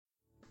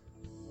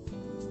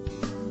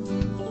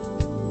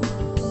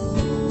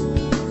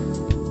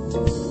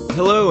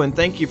Hello, and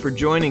thank you for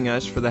joining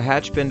us for the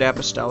Hatchbend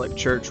Apostolic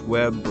Church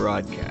web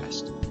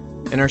broadcast.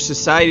 In our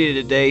society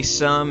today,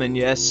 some, and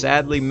yes,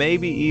 sadly,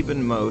 maybe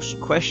even most,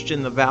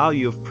 question the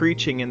value of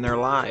preaching in their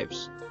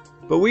lives.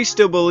 But we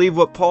still believe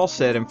what Paul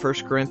said in 1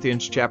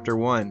 Corinthians chapter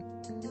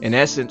 1. In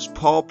essence,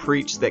 Paul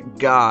preached that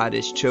God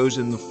has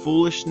chosen the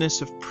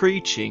foolishness of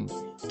preaching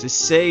to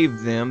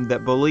save them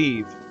that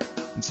believe.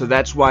 And so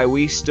that's why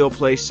we still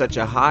place such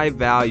a high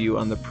value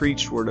on the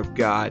preached word of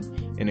God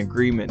in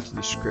agreement to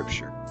the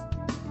Scripture.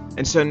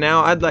 And so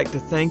now I'd like to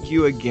thank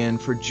you again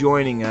for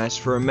joining us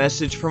for a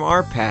message from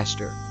our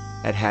pastor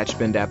at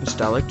Hatchbend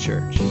Apostolic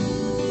Church.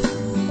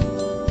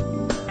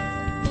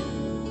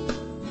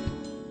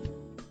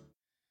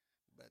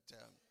 But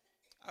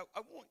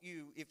I want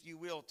you, if you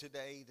will,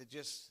 today to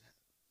just,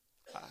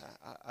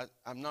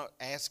 I'm not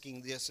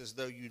asking this as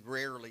though you'd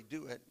rarely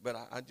do it, but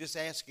I'm just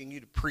asking you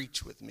to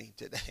preach with me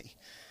today.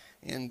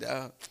 And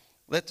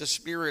let the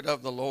Spirit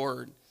of the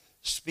Lord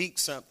speak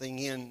something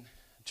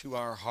into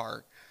our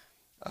heart.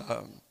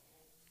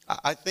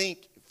 I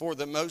think for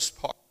the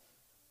most part,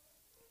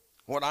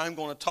 what I'm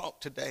going to talk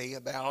today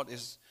about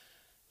is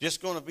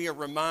just going to be a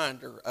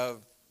reminder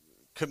of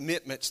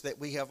commitments that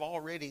we have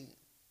already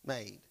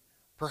made.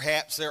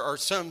 Perhaps there are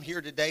some here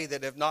today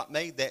that have not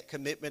made that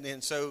commitment,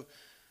 and so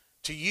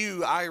to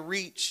you I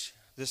reach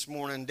this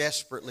morning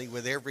desperately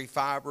with every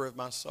fiber of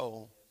my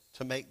soul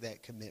to make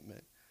that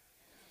commitment.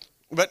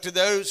 But to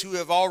those who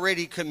have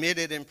already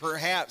committed, and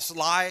perhaps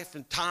life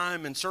and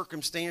time and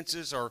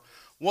circumstances or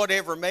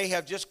whatever may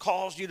have just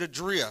caused you to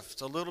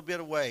drift a little bit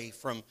away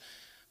from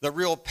the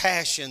real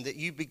passion that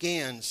you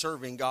began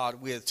serving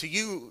God with. To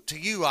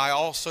you I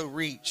also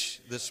reach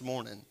this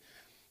morning,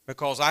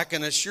 because I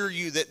can assure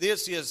you that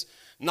this is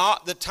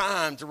not the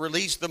time to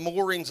release the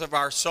moorings of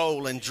our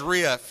soul and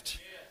drift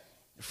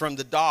from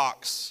the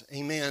docks.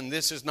 Amen.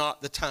 This is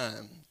not the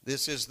time.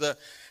 This is the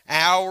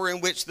hour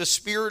in which the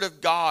Spirit of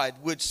God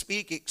would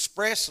speak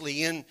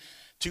expressly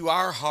into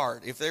our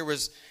heart. If there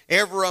was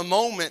ever a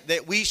moment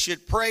that we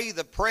should pray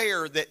the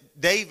prayer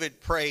that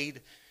David prayed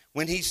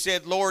when he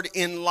said, "Lord,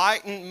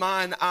 enlighten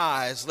mine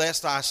eyes,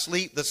 lest I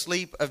sleep the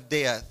sleep of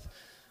death."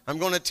 I'm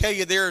going to tell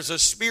you there is a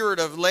spirit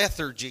of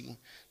lethargy.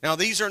 Now,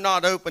 these are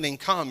not opening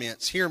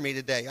comments. Hear me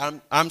today.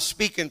 I'm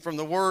speaking from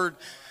the word,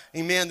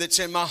 amen, that's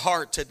in my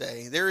heart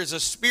today. There is a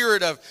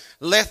spirit of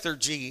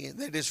lethargy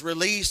that is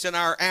released in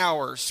our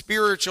hour,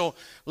 spiritual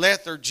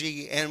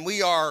lethargy, and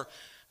we are,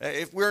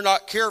 if we're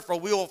not careful,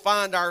 we will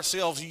find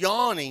ourselves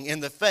yawning in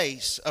the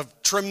face of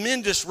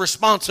tremendous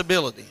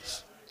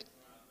responsibilities.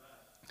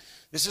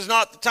 This is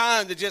not the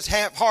time to just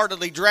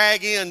half-heartedly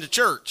drag into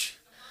church.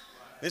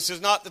 This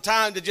is not the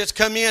time to just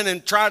come in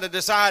and try to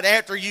decide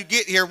after you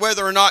get here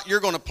whether or not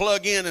you're going to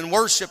plug in and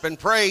worship and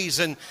praise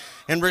and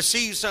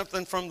receive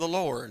something from the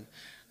Lord.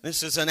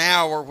 This is an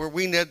hour where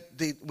we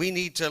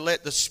need to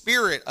let the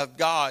Spirit of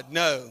God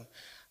know,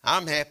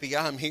 I'm happy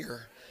I'm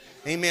here.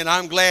 Amen.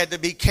 I'm glad to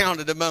be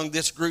counted among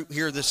this group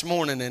here this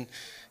morning.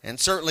 And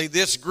certainly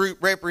this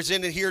group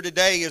represented here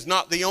today is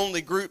not the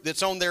only group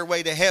that's on their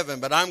way to heaven.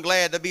 But I'm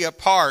glad to be a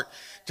part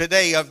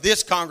today of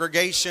this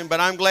congregation. But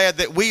I'm glad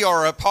that we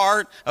are a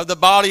part of the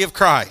body of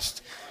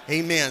Christ.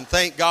 Amen.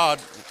 Thank God.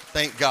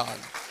 Thank God.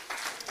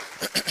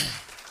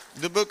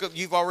 The book of,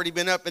 you've already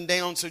been up and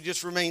down, so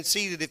just remain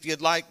seated if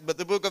you'd like. But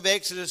the book of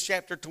Exodus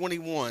chapter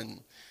 21.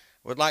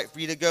 I would like for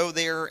you to go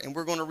there, and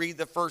we're going to read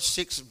the first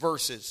 6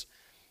 verses.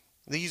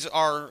 These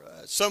are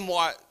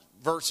somewhat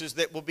verses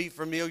that will be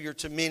familiar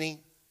to many.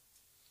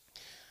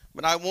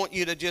 But I want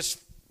you to just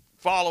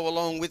follow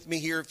along with me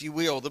here, if you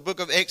will. The book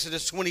of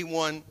Exodus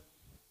 21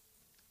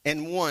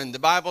 and 1. The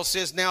Bible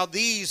says, "Now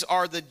these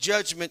are the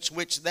judgments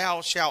which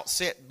thou shalt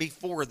set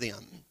before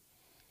them.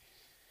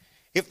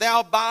 If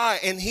thou buy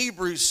an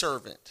Hebrew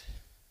servant,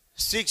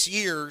 6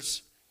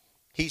 years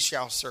he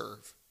shall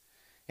serve.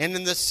 And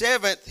in the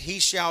 7th he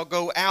shall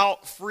go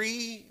out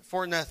free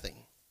for nothing.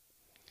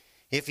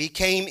 If he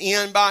came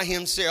in by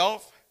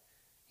himself,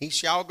 he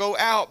shall go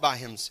out by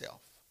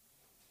himself.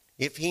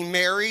 If he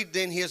married,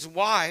 then his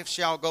wife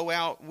shall go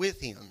out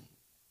with him.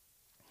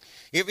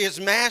 If his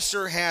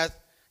master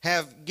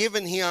have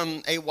given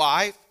him a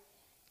wife,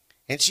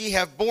 and she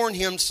have borne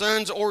him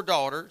sons or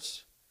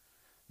daughters,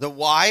 the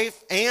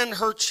wife and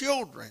her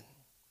children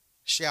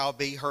shall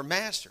be her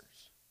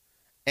master's,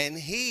 and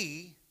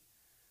he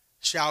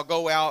shall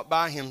go out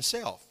by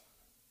himself.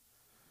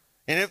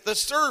 And if the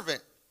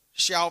servant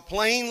shall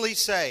plainly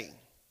say,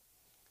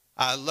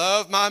 I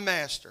love my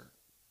master,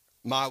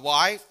 my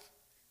wife,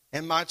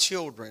 and my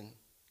children,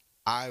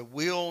 I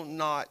will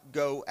not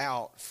go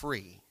out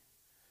free.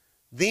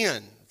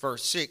 Then,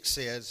 verse 6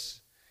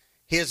 says,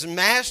 his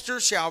master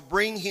shall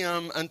bring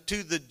him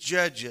unto the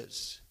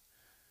judges.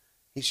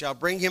 He shall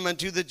bring him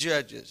unto the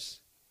judges.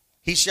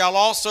 He shall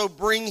also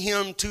bring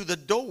him to the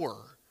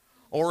door,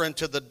 or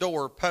unto the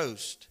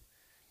doorpost.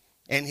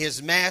 And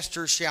his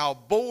master shall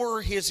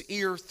bore his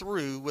ear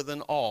through with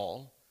an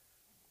awl,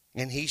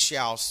 and he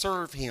shall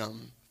serve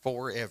him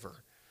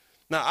forever.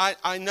 Now,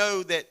 I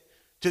know that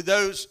to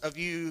those of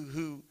you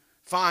who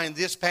find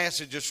this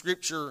passage of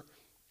Scripture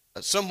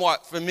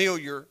somewhat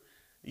familiar,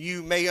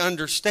 you may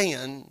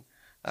understand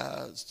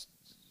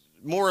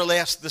more or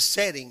less the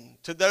setting.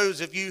 To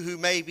those of you who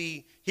may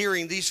be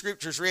hearing these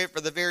scriptures read for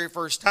the very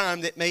first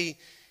time, that may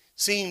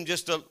seem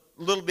just a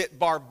little bit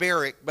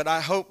barbaric, but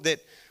I hope that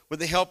with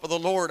the help of the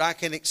Lord, I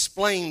can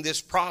explain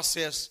this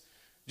process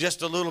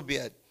just a little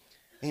bit.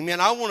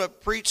 Amen. I want to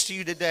preach to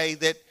you today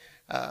that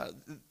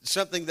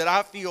something that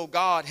I feel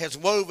God has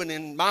woven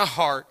in my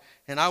heart,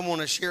 and I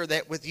want to share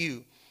that with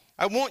you.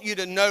 I want you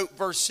to note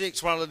verse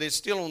 6 while it is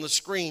still on the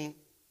screen,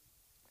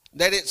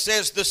 that it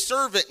says, the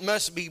servant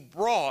must be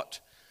brought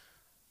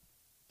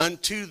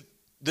unto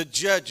the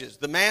judges.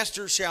 The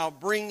master shall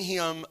bring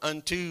him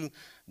unto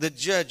the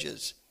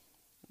judges.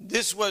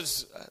 This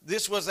was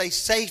a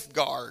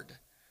safeguard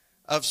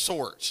of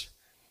sorts,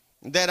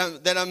 that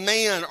a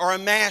man or a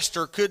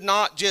master could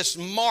not just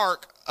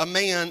mark a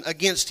man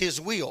against his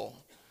will,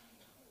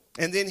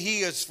 and then he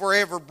is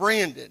forever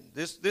branded.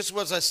 This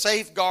was a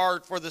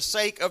safeguard for the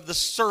sake of the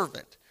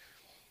servant.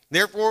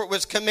 Therefore, it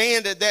was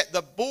commanded that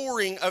the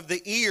boring of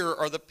the ear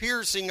or the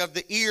piercing of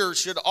the ear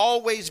should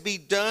always be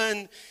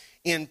done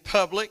in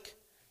public,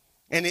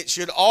 and it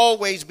should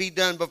always be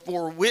done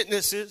before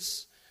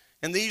witnesses.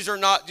 And these are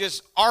not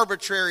just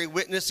arbitrary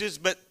witnesses,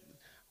 but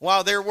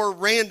while there were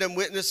random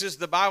witnesses,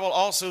 the Bible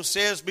also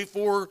says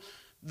before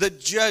the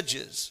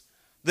judges.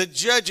 The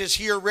judges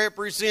here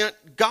represent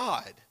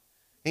God.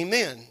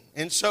 Amen.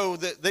 And so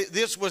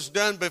this was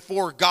done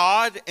before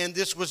God, and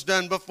this was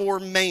done before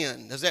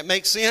man. Does that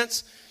make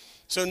sense?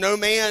 So no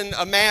man,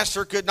 a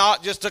master, could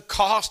not just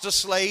accost a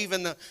slave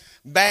in the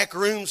back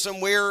room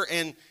somewhere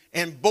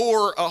and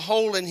bore a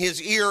hole in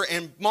his ear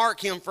and mark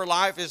him for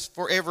life as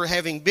forever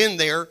having been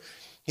there.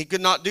 He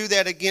could not do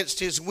that against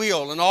his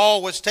will. And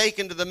all was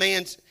taken to the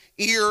man's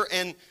ear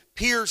and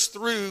pierced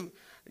through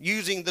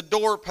using the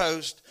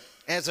doorpost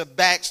as a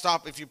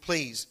backstop, if you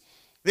please.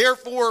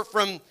 Therefore,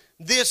 from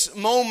this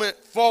moment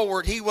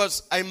forward, he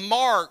was a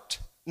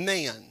marked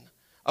man.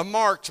 A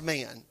marked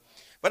man.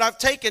 But I've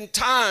taken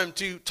time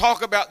to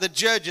talk about the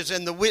judges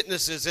and the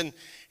witnesses, and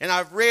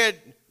I've read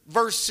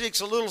verse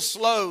 6 a little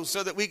slow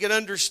so that we can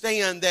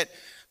understand that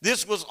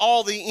this was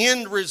all the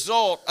end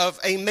result of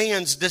a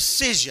man's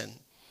decision.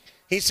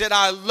 He said,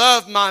 I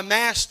love my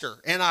master,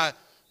 and I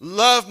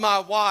love my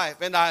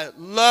wife, and I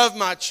love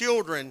my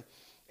children.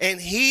 And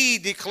he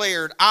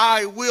declared,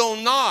 I will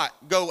not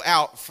go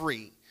out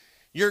free.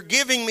 You're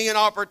giving me an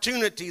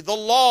opportunity. The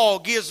law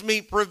gives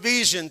me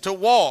provision to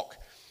walk.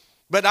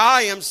 But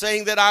I am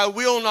saying that I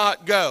will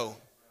not go.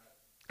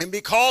 And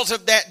because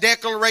of that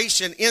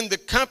declaration, in the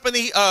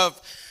company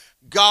of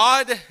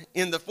God,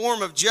 in the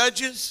form of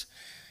judges,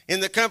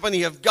 in the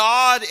company of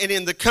God, and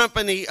in the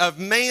company of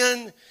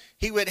man,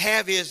 he would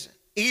have his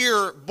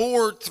ear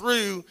bored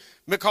through,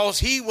 because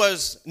he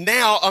was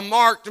now a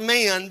marked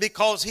man,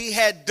 because he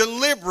had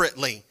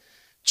deliberately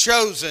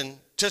chosen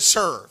to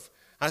serve.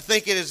 I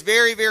think it is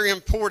very, very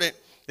important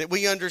that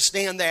we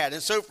understand that.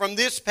 And so from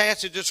this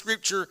passage of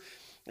Scripture,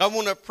 I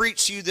want to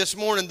preach to you this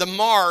morning the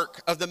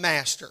mark of the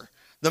master.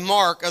 The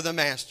mark of the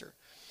master.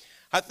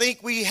 I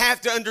think we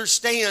have to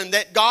understand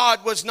that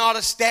God was not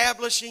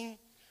establishing,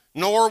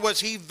 nor was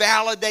he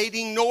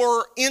validating,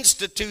 nor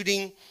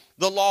instituting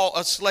the law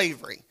of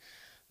slavery.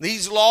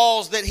 These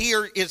laws that he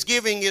is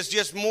giving is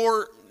just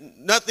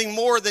nothing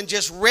more than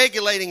just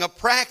regulating a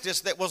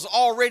practice that was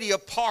already a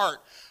part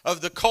of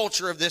the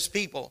culture of this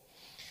people.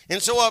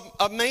 And so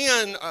a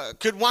man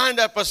could wind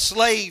up a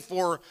slave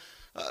for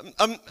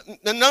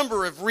a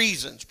number of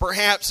reasons,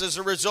 perhaps as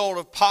a result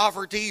of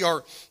poverty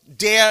or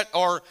debt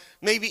or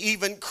maybe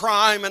even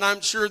crime. And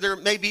I'm sure there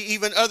may be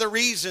even other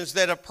reasons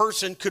that a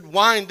person could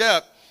wind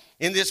up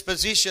in this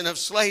position of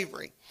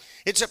slavery.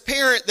 It's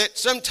apparent that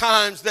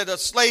sometimes that a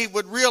slave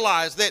would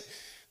realize that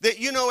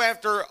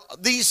after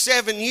these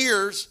 7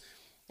 years,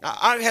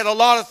 I've had a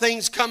lot of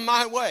things come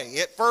my way.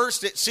 At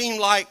first, it seemed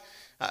like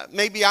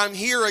maybe I'm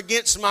here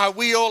against my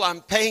will.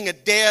 I'm paying a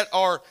debt,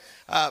 or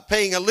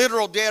paying a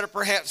literal debt, or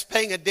perhaps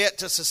paying a debt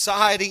to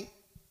society.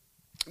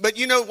 But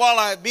while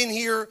I've been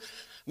here,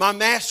 my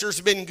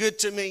master's been good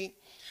to me.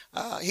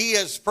 He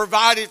has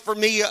provided for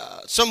me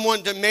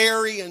someone to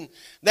marry, and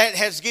that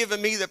has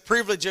given me the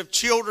privilege of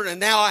children, and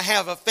now I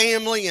have a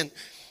family. And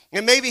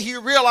maybe he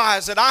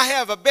realized that I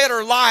have a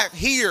better life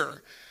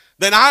here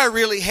than I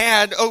really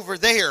had over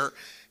there.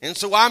 And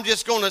so I'm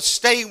just going to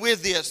stay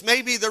with this.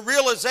 Maybe the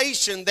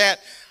realization that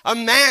a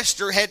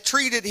master had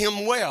treated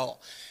him well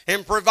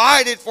and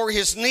provided for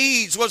his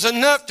needs was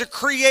enough to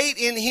create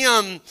in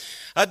him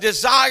a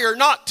desire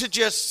not to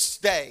just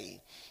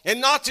stay and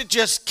not to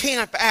just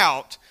camp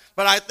out.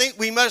 But I think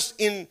we must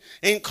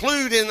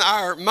include in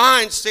our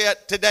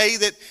mindset today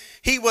that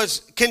he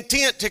was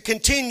content to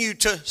continue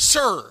to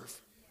serve.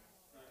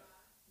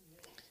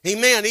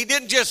 Amen. He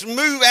didn't just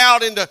move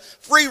out into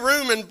free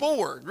room and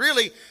board.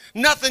 Really,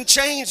 nothing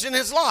changed in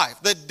his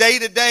life. The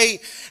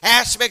day-to-day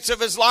aspects of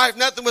his life,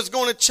 nothing was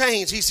going to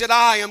change. He said,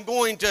 I'm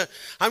going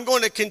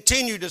to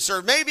continue to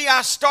serve. Maybe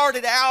I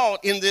started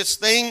out in this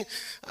thing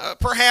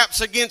perhaps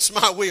against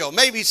my will.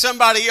 Maybe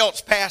somebody else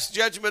passed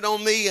judgment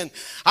on me and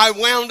I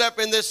wound up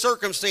in this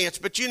circumstance.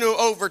 But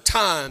over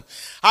time,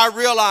 I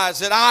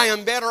realized that I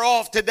am better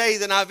off today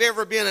than I've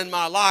ever been in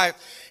my life.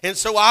 And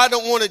so I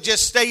don't want to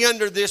just stay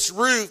under this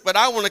roof, but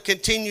I want to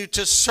continue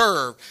to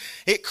serve.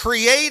 It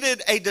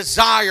created a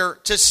desire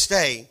to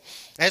stay.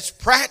 As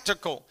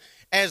practical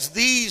as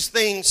these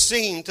things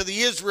seem to the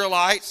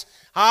Israelites,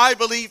 I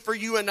believe for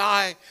you and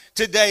I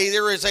today,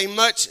 there is a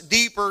much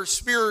deeper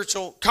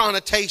spiritual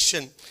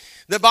connotation.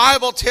 The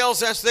Bible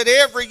tells us that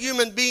every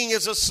human being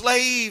is a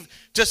slave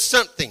to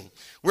something.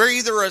 We're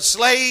either a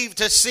slave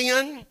to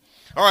sin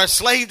or a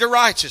slave to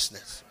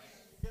righteousness.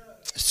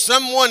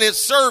 Someone is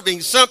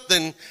serving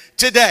something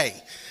today.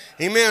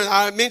 Amen.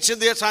 I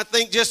mentioned this, I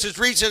think, just as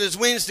recent as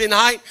Wednesday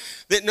night,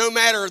 that no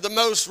matter the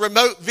most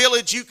remote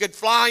village you could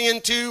fly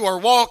into or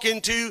walk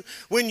into,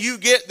 when you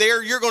get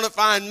there, you're going to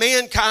find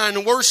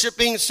mankind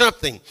worshiping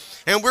something.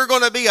 And we're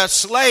going to be a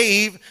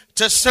slave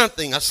to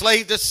something, a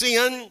slave to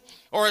sin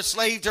or a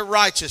slave to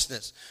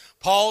righteousness.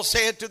 Paul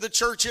said to the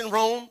church in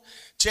Rome,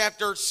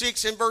 chapter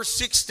 6 and verse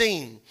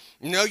 16,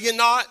 know ye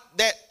not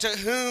that to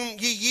whom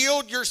ye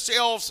yield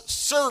yourselves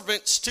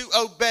servants to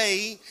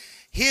obey,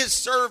 his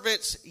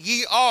servants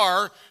ye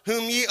are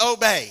whom ye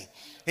obey.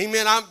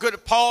 Amen. I'm going to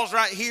pause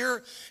right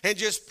here and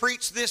just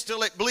preach this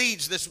till it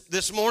bleeds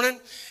this morning.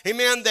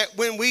 Amen. That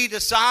when we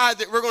decide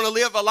that we're going to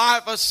live a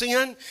life of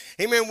sin,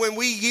 amen, when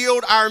we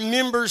yield our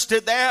members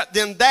to that,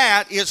 then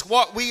that is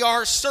what we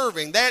are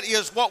serving. That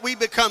is what we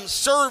become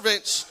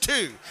servants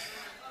to.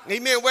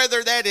 Amen.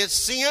 Whether that is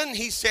sin,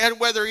 he said,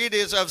 whether it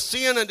is of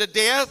sin unto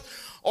death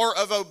or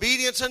of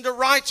obedience unto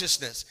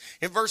righteousness.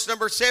 In verse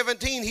number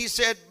 17, he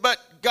said, but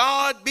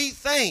God be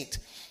thanked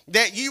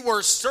that ye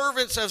were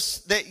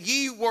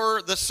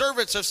the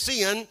servants of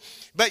sin,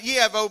 but ye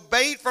have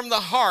obeyed from the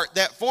heart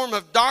that form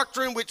of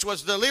doctrine which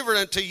was delivered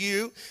unto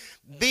you.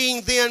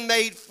 Being then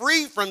made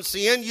free from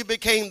sin, you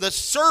became the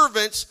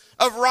servants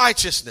of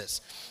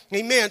righteousness.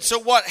 Amen. So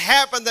what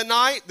happened the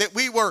night that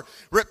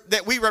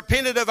we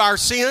repented of our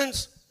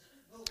sins?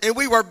 And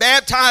we were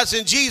baptized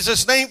in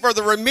Jesus' name for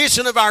the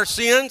remission of our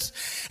sins.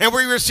 And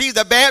we received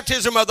the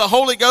baptism of the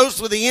Holy Ghost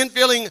with the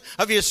infilling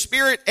of his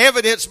Spirit,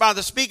 evidenced by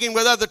the speaking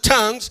with other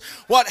tongues.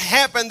 What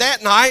happened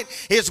that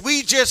night is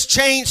we just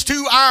changed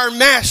who our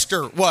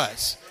master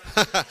was.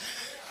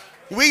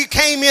 We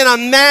came in a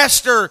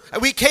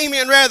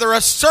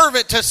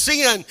servant to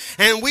sin,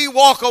 and we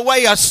walk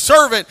away a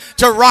servant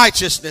to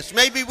righteousness.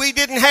 Maybe we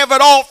didn't have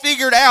it all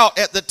figured out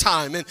at the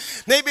time, and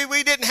maybe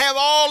we didn't have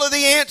all of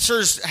the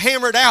answers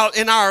hammered out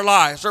in our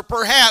lives, or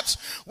perhaps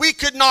we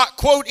could not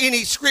quote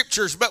any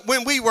scriptures, but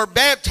when we were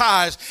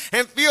baptized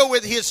and filled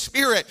with his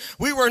Spirit,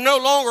 we were no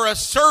longer a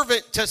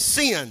servant to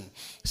sin.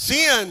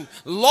 Sin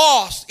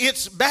lost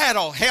its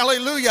battle.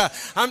 Hallelujah.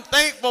 I'm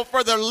thankful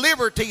for the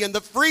liberty and the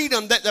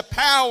freedom that the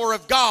power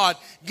of God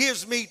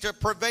gives me to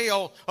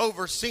prevail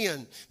over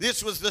sin.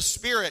 This was the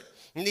spirit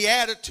and the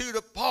attitude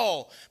of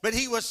Paul, but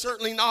he was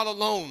certainly not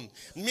alone.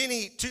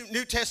 Many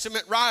New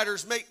Testament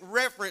writers make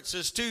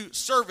references to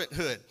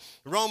servanthood.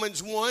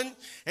 Romans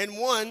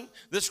 1:1,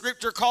 the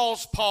scripture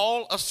calls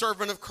Paul a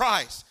servant of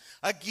Christ.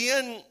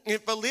 Again, in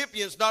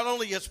Philippians, not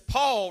only is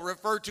Paul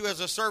referred to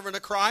as a servant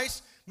of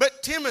Christ,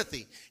 but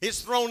Timothy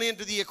is thrown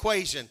into the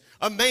equation,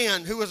 a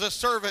man who is a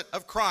servant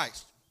of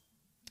Christ.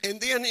 And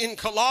then in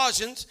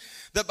Colossians,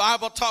 the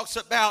Bible talks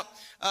about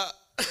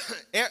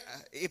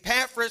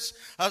Epaphras,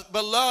 a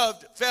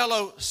beloved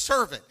fellow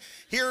servant.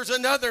 Here's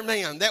another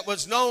man that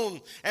was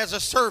known as a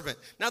servant.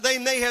 Now, they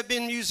may have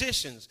been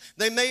musicians.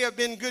 They may have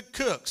been good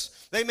cooks.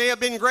 They may have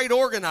been great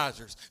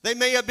organizers. They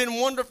may have been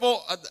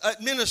wonderful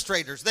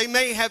administrators. They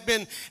may have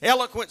been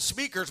eloquent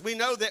speakers. We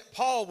know that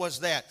Paul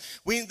was that.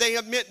 They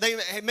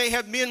may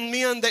have been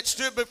men that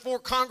stood before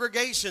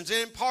congregations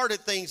and imparted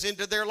things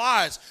into their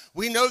lives.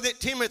 We know that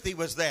Timothy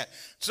was that.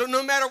 So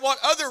no matter what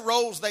other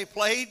roles they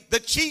played, the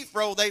chief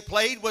role they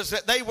played was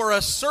that they were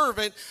a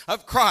servant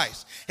of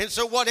Christ. And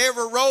so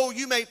whatever role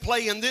you may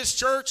play in this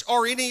church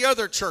or any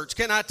other church,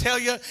 can I tell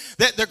you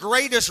that the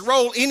greatest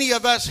role any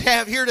of us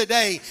have here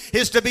today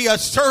is to be a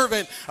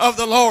servant of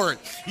the Lord.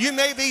 You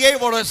may be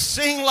able to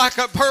sing like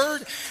a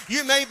bird.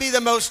 You may be the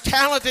most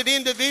talented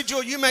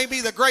individual. You may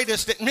be the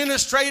greatest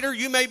administrator.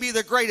 You may be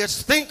the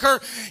greatest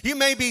thinker. You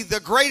may be the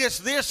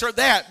greatest this or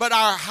that. But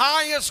our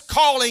highest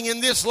calling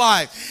in this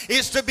life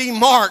is to be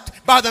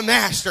marked by the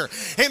Master.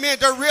 Amen.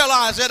 To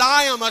realize that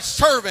I am a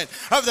servant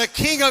of the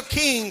King of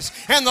Kings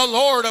and the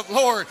Lord of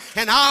Lords,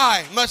 and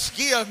I must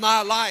give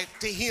my life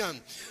to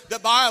him. The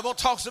Bible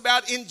talks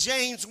about in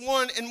James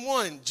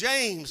 1:1,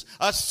 James,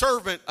 a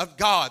servant of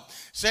God.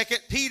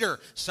 2 Peter,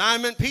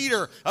 Simon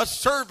Peter, a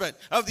servant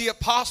of the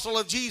apostle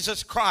of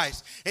Jesus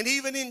Christ. And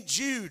even in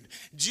Jude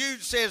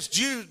says,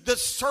 Jude, the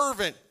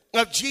servant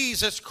of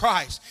Jesus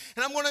Christ.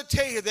 And I'm going to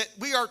tell you that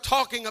we are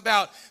talking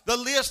about the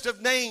list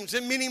of names,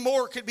 and many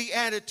more could be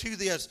added to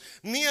this.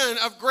 Men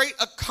of great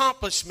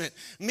accomplishment,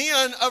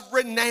 men of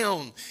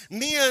renown,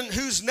 men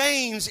whose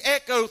names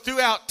echo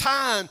throughout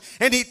time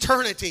and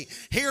eternity.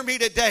 Hear me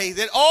today,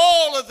 that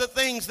all of the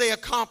things they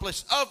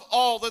accomplished, of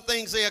all the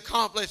things they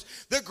accomplished,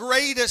 the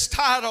greatest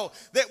title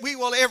that we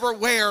will ever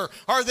wear,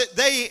 or that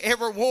they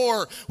ever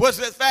wore, was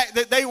the fact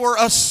that they were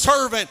a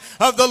servant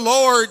of the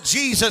Lord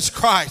Jesus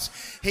Christ.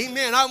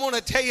 Amen. I want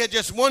to tell you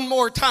just one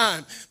more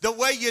time, the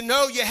way you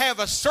know you have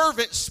a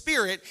servant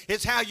spirit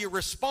is how you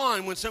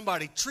respond when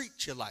somebody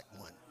treats you like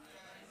one.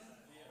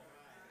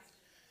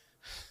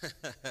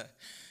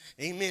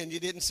 Amen. You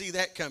didn't see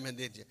that coming,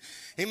 did you?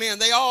 Amen.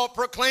 They all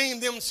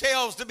proclaimed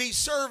themselves to be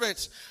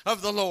servants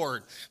of the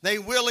Lord. They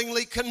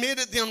willingly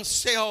committed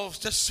themselves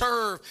to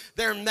serve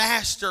their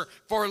master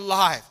for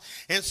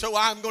life. And so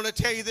I'm going to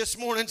tell you this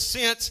morning,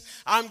 since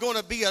I'm going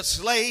to be a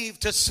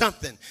slave to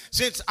something,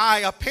 since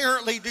I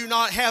apparently do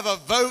not have a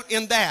vote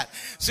in that,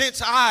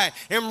 since I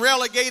am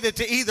relegated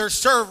to either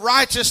serve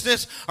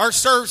righteousness or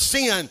serve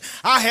sin,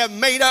 I have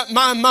made up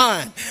my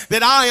mind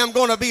that I am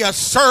going to be a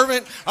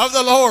servant of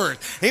the Lord.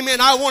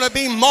 Amen. I want to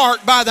be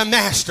marked by the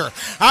master.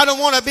 I don't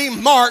want to be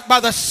marked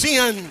by the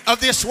sin of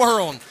this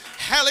world.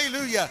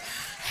 Hallelujah.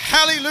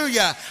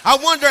 Hallelujah. I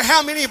wonder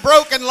how many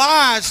broken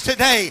lives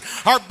today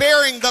are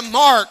bearing the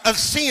mark of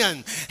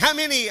sin. How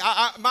many,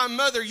 my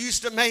mother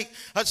used to make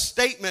a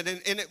statement,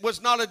 and it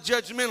was not a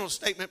judgmental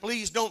statement.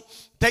 Please don't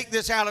take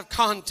this out of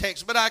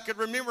context, but I could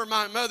remember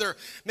my mother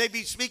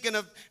maybe speaking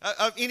of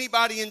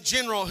anybody in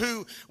general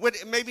who would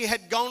maybe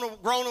had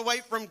grown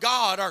away from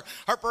God,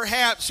 or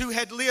perhaps who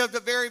had lived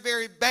a very,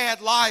 very bad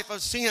life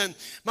of sin.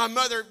 My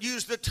mother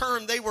used the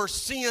term, they were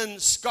sin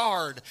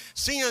scarred.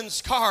 Sin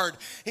scarred.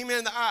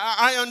 Amen.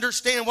 I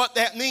understand what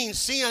that means.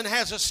 Sin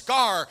has a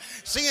scar.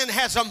 Sin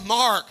has a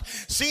mark.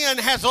 Sin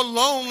has a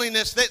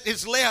loneliness that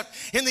is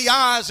left in the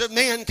eyes of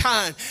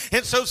mankind.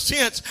 And so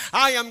since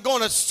I am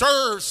going to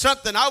serve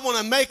something, I want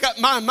to make up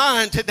my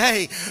mind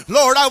today.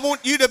 Lord, I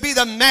want you to be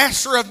the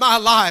master of my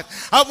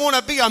life. I want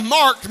to be a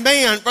marked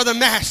man for the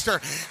master.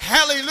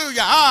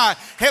 Hallelujah. I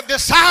have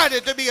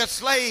decided to be a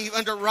slave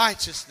unto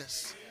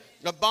righteousness,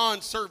 a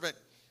bond servant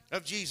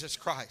of Jesus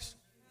Christ.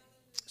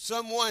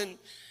 Someone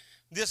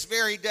this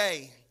very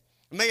day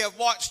may have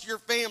watched your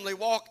family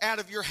walk out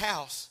of your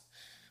house.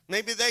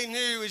 Maybe they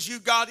knew as you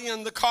got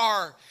in the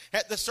car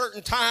at the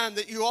certain time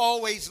that you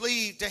always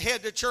leave to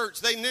head to church.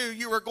 They knew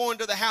you were going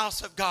to the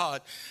house of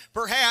God.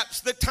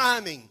 Perhaps the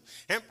timing,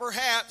 and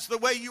perhaps the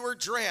way you were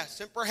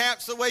dressed, and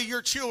perhaps the way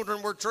your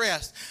children were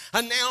dressed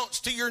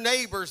announced to your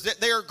neighbors that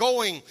they are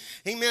going,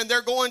 amen,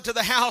 they're going to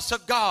the house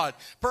of God.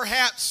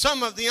 Perhaps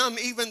some of them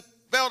even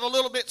felt a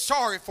little bit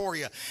sorry for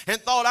you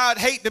and thought, I'd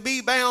hate to be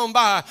bound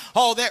by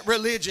all that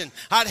religion.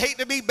 I'd hate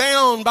to be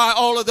bound by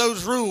all of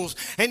those rules.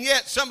 And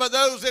yet some of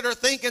those that are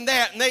thinking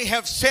that, and they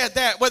have said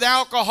that with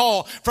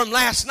alcohol from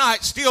last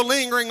night still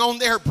lingering on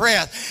their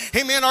breath.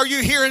 Amen. Are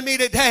you hearing me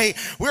today?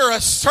 We're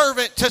a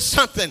servant to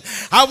something.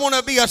 I want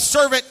to be a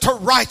servant to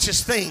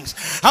righteous things.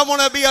 I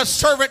want to be a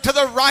servant to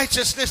the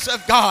righteousness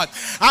of God.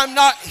 I'm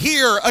not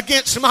here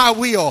against my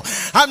will.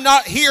 I'm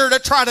not here to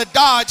try to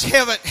dodge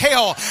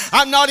hell.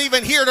 I'm not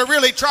even here to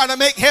really try to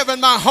make heaven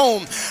my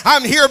home.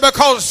 I'm here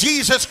because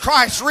Jesus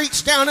Christ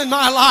reached down in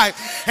my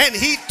life and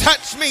He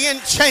touched me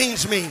and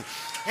changed me.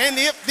 And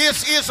if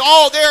this is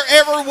all there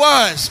ever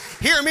was,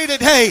 hear me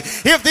today,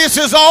 if this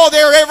is all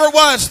there ever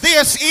was,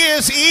 this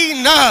is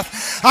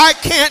enough. I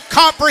can't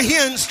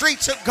comprehend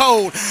streets of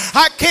gold.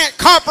 I can't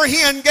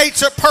comprehend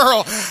gates of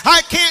pearl.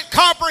 I can't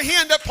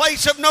comprehend a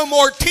place of no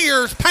more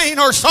tears, pain,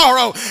 or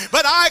sorrow.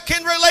 But I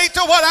can relate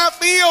to what I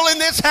feel in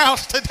this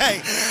house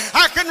today.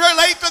 I can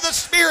relate to the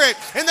Spirit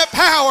and the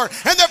power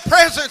and the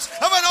presence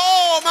of an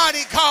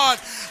almighty God.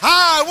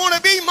 I want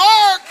to be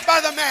marked by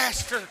the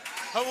Master.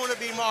 I want to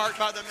be marked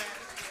by the Master.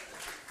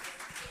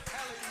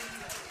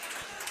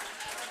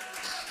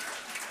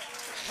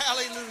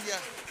 Hallelujah.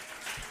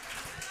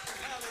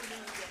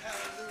 Hallelujah.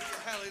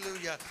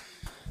 Hallelujah. Hallelujah.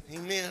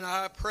 Amen.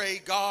 I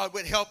pray God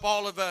would help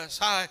all of us.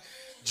 I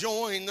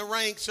join the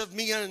ranks of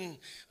men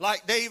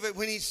like David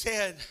when he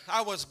said,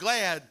 I was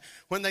glad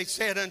when they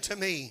said unto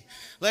me,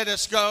 let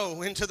us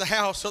go into the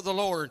house of the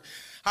Lord.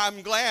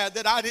 I'm glad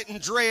that I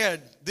didn't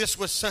dread this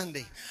was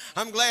Sunday.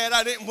 I'm glad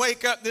I didn't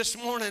wake up this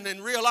morning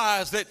and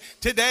realize that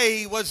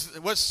today was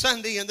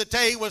Sunday and the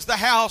day was the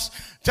house,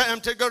 time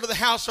to go to the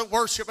house of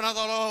worship. And I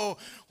thought, oh,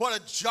 what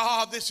a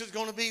job this is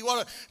going to be.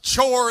 What a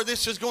chore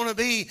this is going to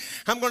be.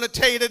 I'm going to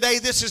tell you today,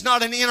 this is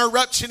not an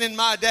interruption in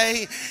my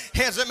day.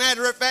 As a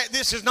matter of fact,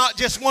 this is not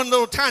just one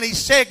little tiny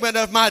segment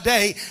of my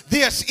day.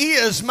 This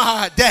is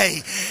my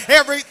day.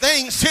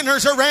 Everything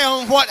centers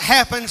around what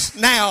happens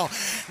now.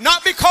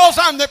 Not because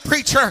I'm the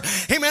preacher.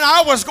 Amen.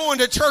 I was going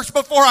to church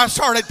before I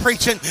started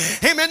preaching.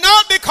 Amen.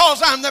 Not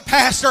because I'm the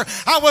pastor.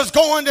 I was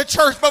going to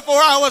church before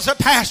I was a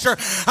pastor.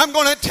 I'm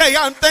going to tell you,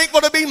 I'm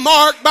thankful to be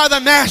marked by the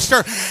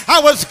Master.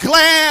 I was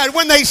glad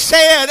when they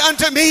said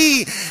unto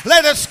me,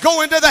 let us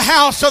go into the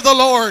house of the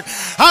Lord.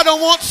 I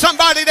don't want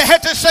somebody to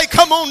have to say,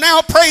 come on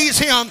now, praise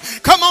him.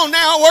 Come on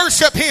now,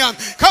 worship him.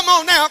 Come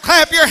on now,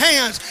 clap your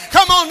hands.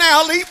 Come on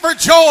now, leap for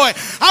joy.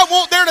 I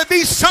want there to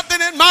be something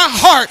in my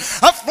heart,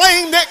 a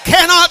flame that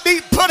cannot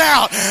be put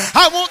out.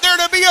 I want there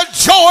to be a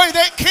joy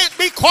that can't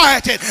be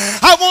quieted.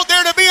 I want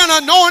there to be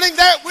an anointing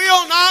that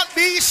will not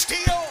be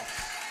still.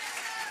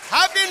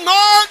 I've been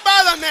marked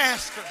by the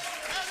Master.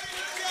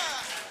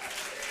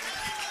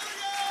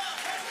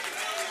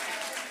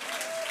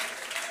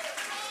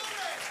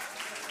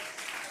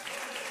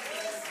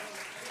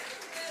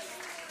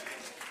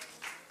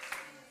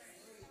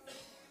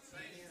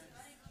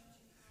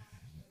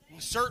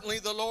 Certainly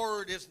the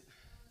Lord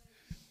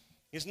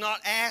is not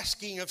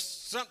asking of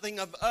something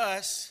of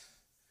us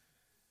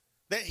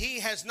that he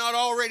has not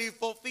already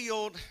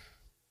fulfilled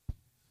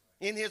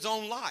in his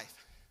own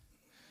life.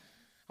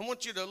 I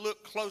want you to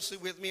look closely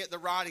with me at the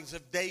writings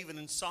of David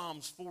in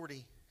Psalms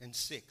 40 and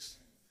 6.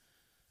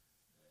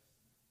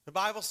 The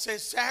Bible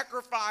says,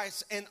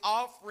 sacrifice and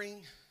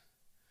offering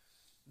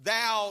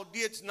thou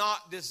didst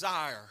not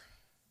desire.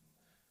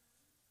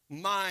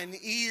 Mine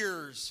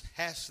ears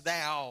hast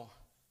thou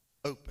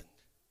opened.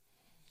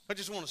 I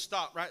just want to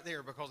stop right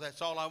there because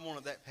that's all I want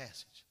of that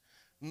passage.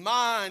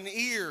 Mine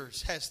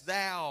ears hast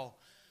thou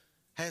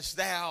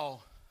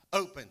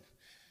opened.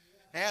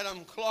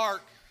 Adam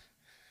Clark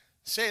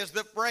says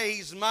the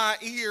phrase, my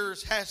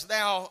ears hast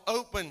thou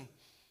opened,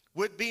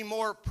 would be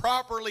more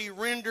properly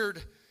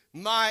rendered,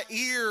 my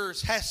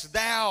ears hast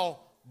thou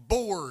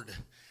bored.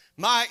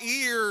 My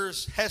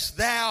ears hast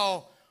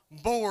thou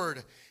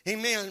bored.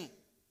 Amen.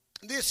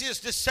 This is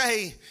to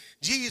say,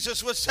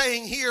 Jesus was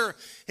saying here,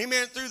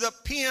 amen, through the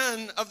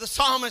pen of the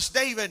psalmist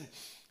David,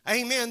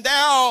 amen,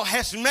 thou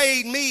hast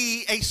made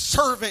me a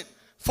servant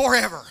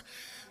forever.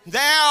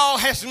 Thou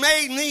hast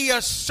made me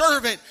a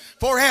servant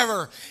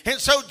forever. And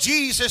so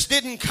Jesus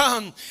didn't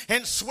come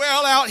and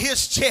swell out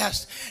his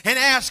chest and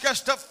ask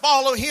us to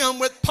follow him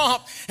with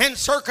pomp and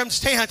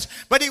circumstance.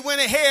 But he went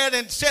ahead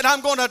and said,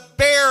 I'm going to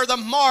bear the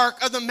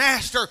mark of the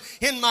Master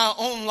in my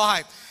own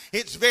life.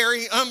 It's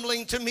very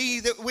humbling to me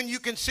that when you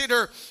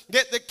consider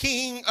that the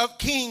King of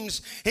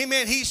Kings,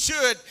 amen, he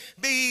should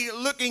be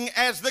looking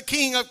as the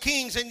King of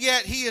Kings, and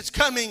yet he is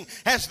coming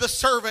as the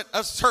servant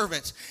of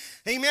servants.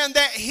 Amen,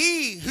 that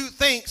he who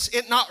thinks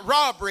it not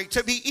robbery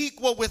to be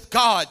equal with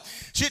God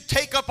should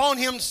take upon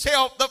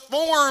himself the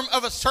form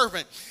of a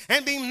servant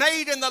and be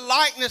made in the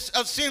likeness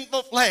of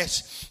sinful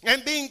flesh,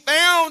 and being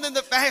found in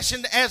the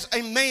fashion as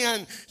a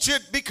man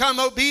should become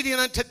obedient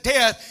unto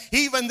death,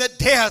 even the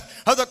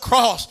death of the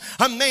cross.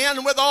 A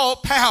man with all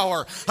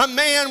power, a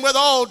man with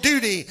all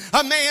duty,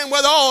 a man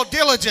with all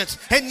diligence,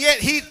 and yet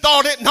he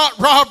thought it not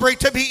robbery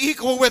to be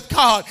equal with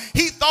God.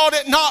 He thought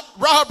it not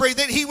robbery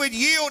that he would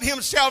yield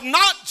himself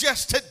not just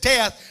to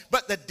death,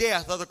 but the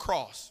death of the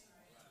cross.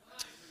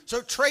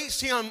 So trace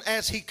him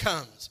as he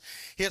comes.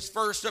 His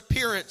first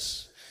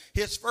appearance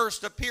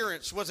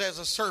was as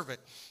a servant.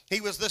 He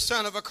was the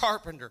son of a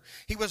carpenter.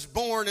 He was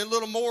born in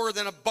little more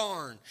than a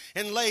barn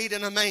and laid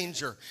in a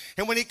manger.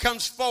 And when he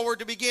comes forward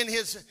to begin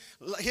his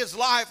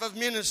life of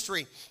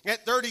ministry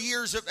at 30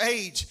 years of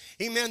age,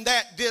 amen,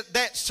 that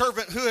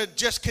servanthood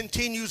just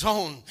continues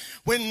on.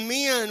 When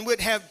men would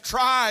have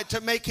tried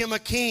to make him a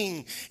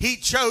king, he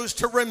chose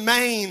to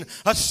remain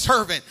a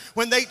servant.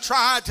 When they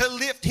tried to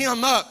lift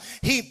him up,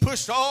 he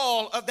pushed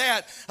all of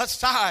that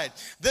aside.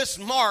 This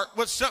mark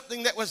was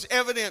something that was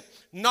evident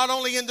not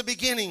only in the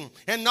beginning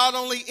and not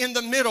only in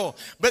the middle,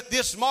 but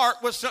this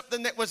mark was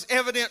something that was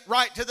evident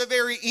right to the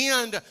very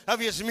end of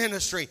his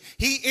ministry.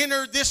 He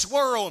entered this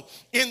world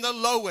in the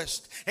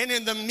lowest and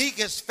in the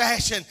meekest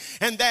fashion,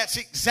 and that's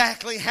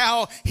exactly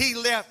how he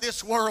left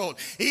this world.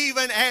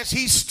 Even as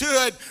he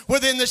stood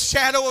within the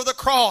shadow of the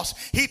cross,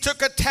 he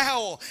took a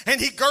towel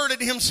and he girded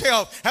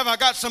himself. Have I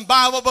got some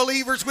Bible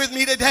believers with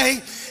me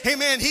today?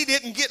 Amen. He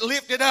didn't get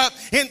lifted up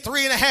in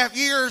 3.5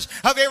 years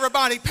of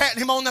everybody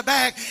patting him on the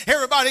back,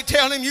 everybody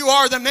telling him you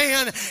are the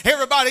man,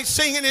 everybody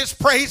singing his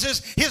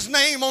praises, his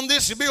name on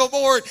this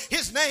billboard,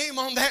 his name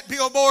on that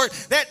billboard.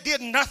 That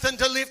did nothing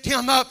to lift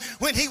him up.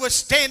 When he was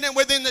standing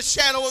within the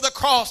shadow of the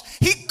cross,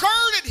 he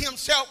girded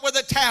himself with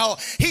a towel.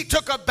 He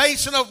took a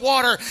basin of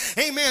water,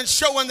 amen,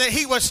 showing that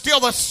he was still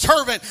the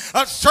servant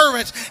of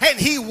servants, and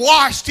he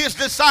washed his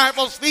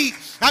disciples' feet.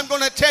 I'm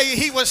going to tell you,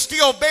 he was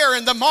still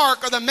bearing the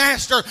mark of the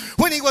Master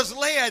when he was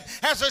led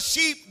as a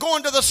sheep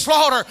going to the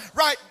slaughter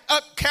right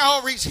up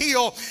Calvary's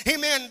hill,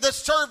 amen, the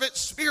servant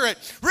spirit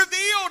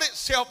revealed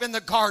itself in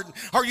the garden.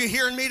 Are you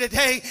hearing me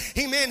today?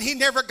 Amen. He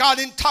never got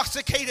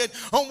intoxicated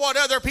on what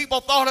other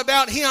people thought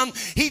about him.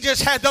 He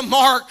just had the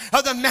mark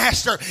of the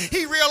master.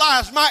 He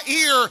realized, my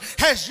ear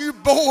has you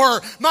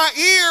bore. My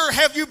ear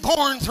have you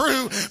borne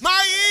through.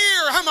 My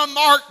ear, I'm a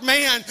marked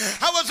man.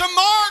 I was a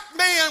marked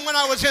man when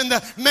I was in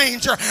the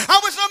manger. I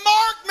was a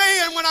marked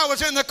man when I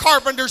was in the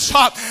carpenter's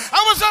shop.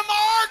 I was a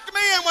marked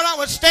man when I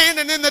was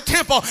standing in the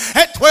temple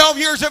at 12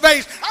 years of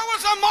age. I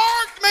was a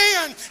marked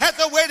man at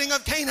the wedding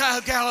of Cana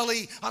of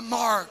Galilee. A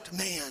marked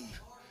man.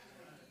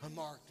 A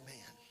marked man.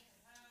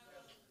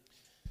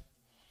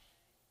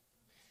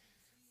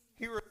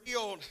 He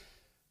revealed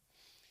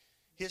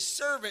his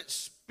servant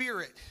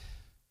spirit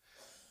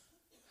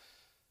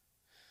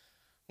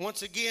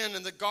once again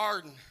in the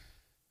garden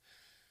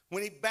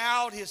when he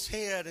bowed his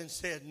head and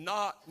said,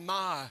 not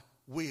my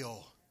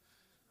will,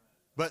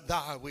 but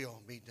thy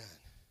will be done.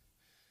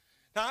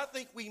 Now I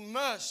think we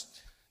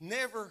must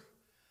never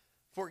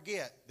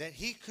forget that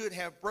he could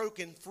have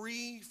broken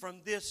free from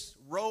this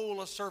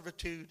role of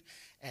servitude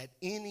at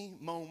any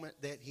moment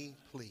that he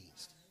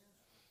pleased.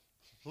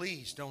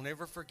 Please don't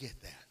ever forget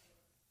that.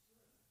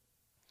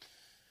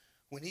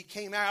 When he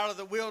came out of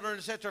the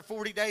wilderness after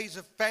 40 days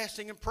of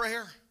fasting and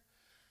prayer,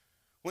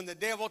 when the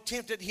devil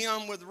tempted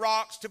him with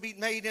rocks to be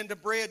made into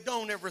bread,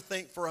 don't ever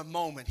think for a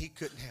moment he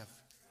couldn't have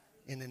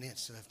in an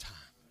instant of time.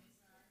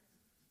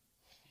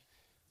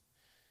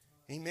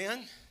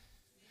 Amen?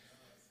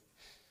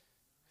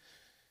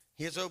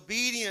 His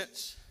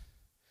obedience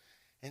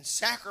and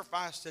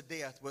sacrifice to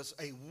death was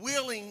a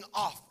willing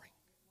offering.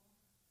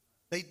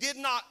 They did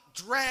not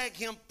drag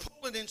him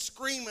pulling and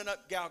screaming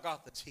up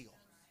Golgotha's hill.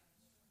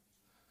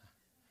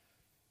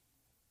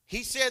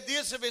 He said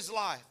this of his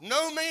life,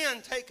 no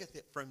man taketh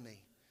it from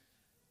me.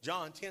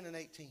 John 10 and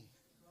 18.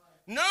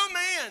 No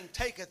man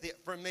taketh it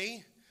from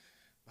me,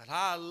 but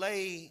I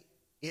lay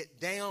it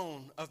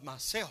down of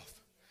myself.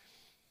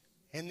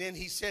 And then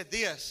he said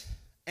this,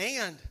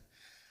 and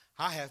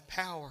I have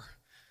power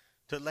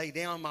to lay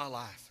down my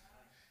life,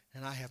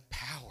 and I have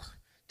power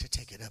to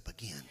take it up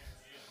again.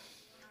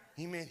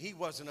 Amen. He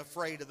wasn't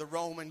afraid of the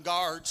Roman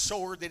guard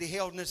sword that he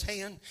held in his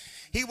hand.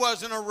 He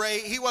wasn't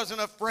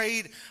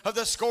afraid of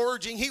the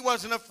scourging. He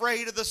wasn't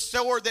afraid of the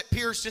sword that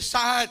pierced his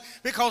side,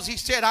 because he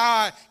said,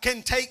 I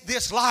can take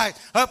this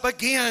life up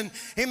again.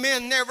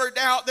 Amen. Never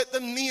doubt that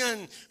the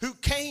men who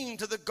came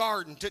to the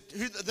garden,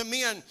 the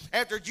men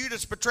after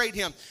Judas betrayed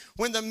him,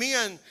 when the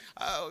men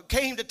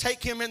came to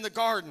take him in the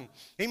garden,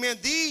 amen,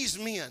 these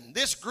men,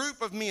 this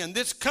group of men,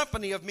 this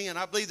company of men,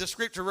 I believe the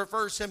scripture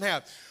refers to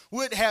him,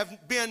 would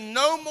have been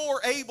no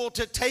more able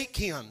to take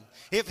him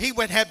if he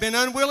would have been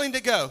unwilling to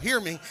go.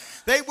 Hear me.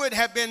 They would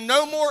have been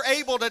no more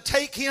able to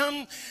take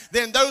him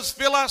than those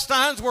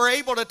Philistines were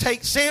able to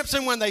take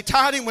Samson when they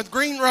tied him with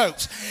green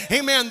ropes.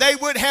 Amen. They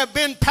would have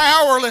been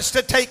powerless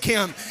to take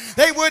him.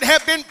 They would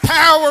have been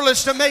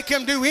powerless to make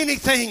him do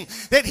anything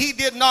that he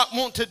did not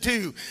want to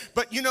do.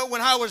 But you know,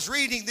 when I was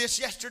reading this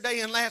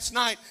yesterday and last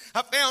night,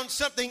 I found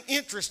something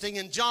interesting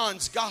in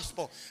John's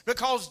gospel,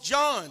 because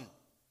John,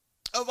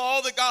 of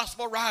all the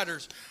gospel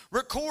writers,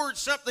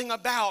 records something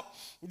about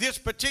this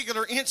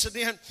particular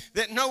incident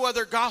that no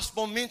other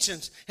gospel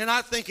mentions, and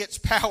I think it's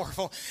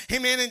powerful.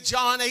 Amen. In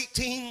John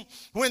 18,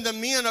 when the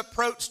men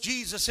approached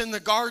Jesus in the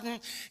garden,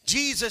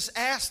 Jesus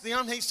asked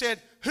them, he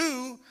said,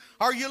 who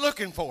are you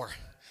looking for?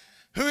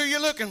 Who are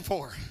you looking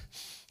for?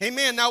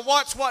 Amen. Now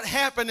watch what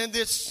happened in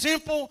this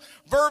simple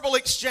verbal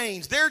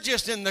exchange. They're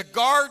just in the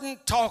garden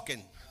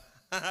talking.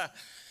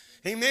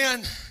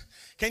 Amen.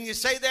 Can you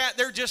say that?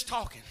 They're just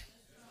talking.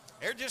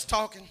 They're just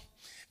talking.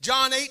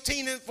 John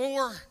 18 and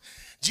 4,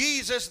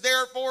 Jesus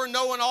therefore,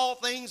 knowing all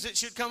things that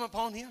should come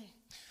upon him,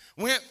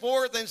 went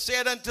forth and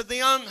said unto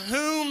them,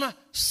 whom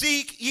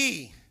seek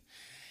ye?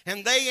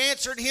 And they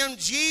answered him,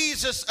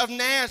 Jesus of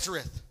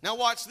Nazareth. Now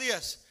watch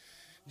this.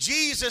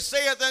 Jesus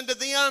saith unto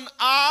them,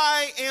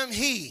 I am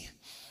he.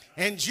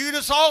 And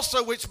Judas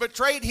also, which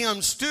betrayed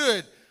him,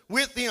 stood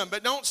with them.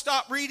 But don't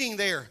stop reading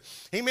there.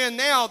 Amen.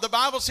 Now the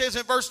Bible says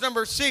in verse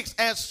number 6,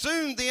 as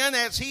soon then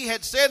as he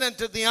had said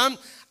unto them,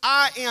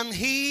 I am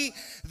he,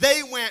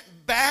 they went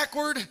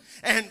backward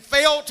and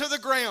fell to the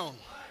ground.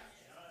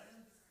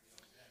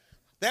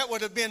 That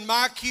would have been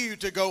my cue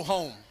to go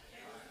home.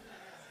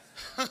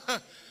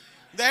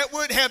 That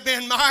would have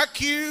been my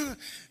cue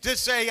to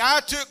say,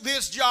 I took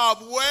this job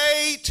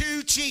way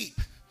too cheap.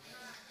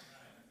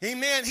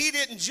 Amen. He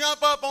didn't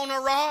jump up on a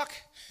rock.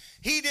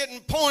 He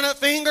didn't point a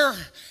finger.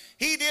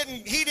 He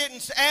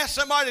didn't ask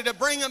somebody to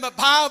bring him a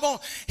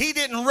Bible. He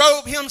didn't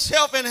robe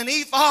himself in an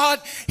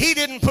ephod. He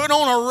didn't put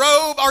on a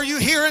robe. Are you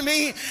hearing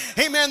me?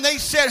 Amen. They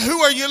said,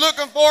 who are you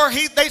looking for?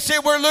 They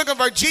said, we're looking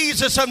for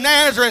Jesus of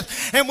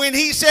Nazareth. And when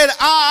he said,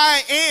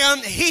 I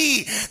am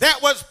he, that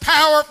was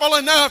powerful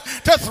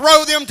enough to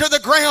throw them to the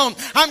ground.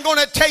 I'm going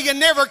to tell you,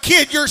 never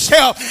kid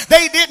yourself.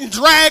 They didn't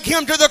drag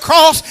him to the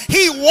cross.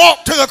 He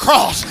walked to the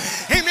cross.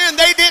 Amen.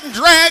 They didn't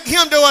drag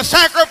him to a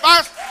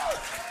sacrifice.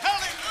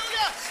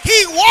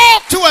 He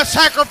walked to a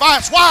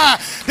sacrifice. Why?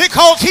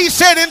 because he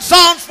said in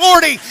Psalms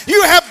 40,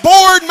 you have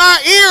bored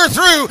my ear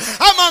through.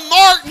 I'm a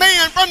marked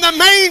man from the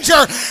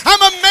manger.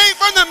 I'm a man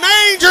from the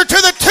manger to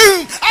the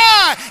tomb.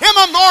 I am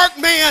a marked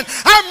man.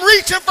 I'm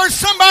reaching for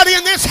somebody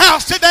in this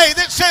house today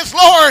that says,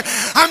 Lord,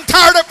 I'm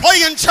tired of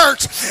playing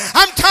church.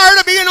 I'm tired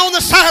of being on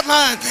the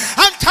sideline.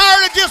 I'm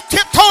tired of just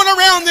tiptoeing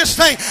around this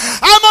thing.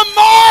 I'm a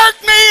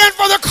marked man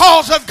for the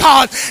cause of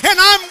God, and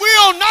I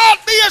will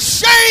not be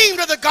ashamed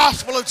of the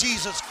gospel of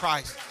Jesus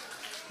Christ.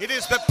 It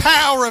is the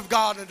power of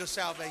God unto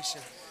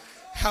salvation.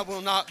 I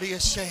will not be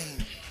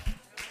ashamed.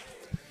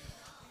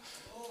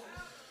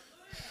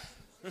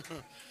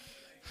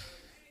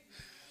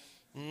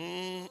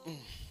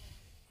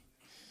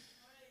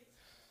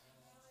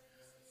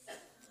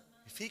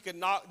 If he could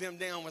knock them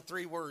down with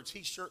 3 words,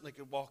 he certainly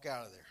could walk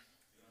out of there.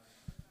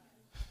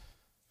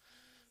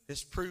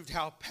 This proved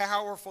how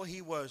powerful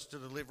he was to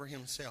deliver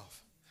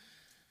himself.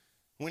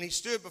 When he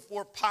stood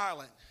before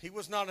Pilate, he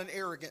was not an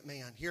arrogant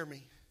man. Hear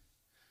me.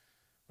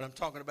 But I'm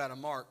talking about a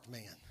marked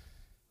man.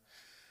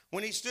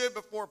 When he stood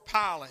before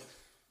Pilate,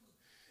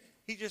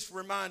 he just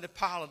reminded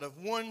Pilate of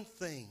one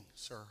thing,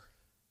 sir.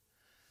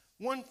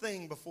 One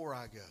thing before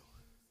I go.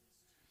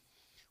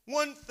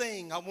 One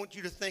thing I want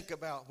you to think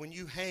about when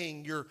you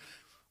hang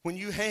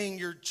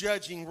your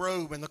judging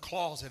robe in the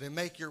closet and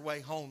make your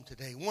way home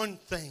today. One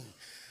thing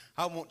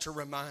I want to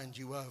remind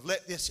you of.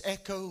 Let this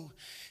echo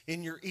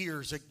in your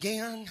ears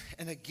again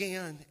and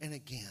again and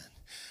again.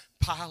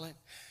 Pilate,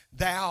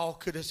 thou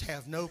couldst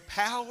have no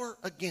power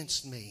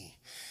against me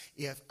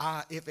if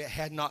it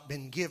had not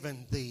been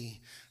given thee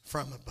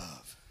from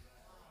above.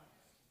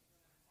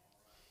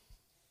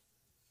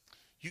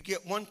 You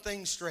get one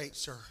thing straight,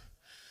 sir.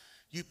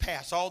 You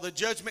pass all the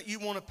judgment you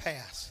want to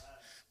pass,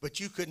 but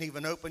you couldn't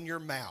even open your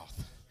mouth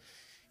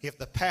if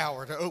the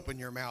power to open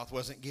your mouth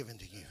wasn't given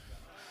to you.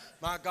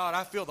 My God,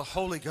 I feel the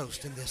Holy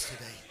Ghost in this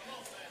today.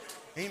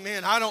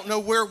 Amen. I don't know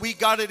where we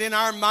got it in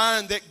our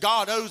mind that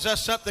God owes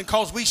us something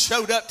because we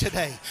showed up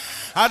today.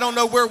 I don't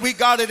know where we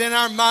got it in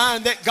our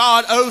mind that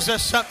God owes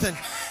us something.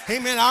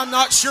 Amen. I'm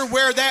not sure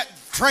where that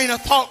train of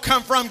thought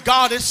come from.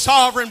 God is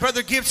sovereign,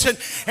 Brother Gibson,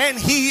 and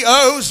he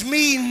owes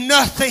me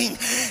nothing.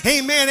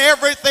 Amen.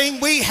 Everything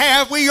we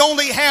have, we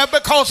only have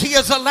because he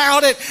has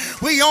allowed it.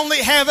 We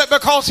only have it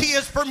because he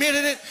has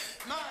permitted it.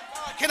 My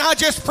God, can I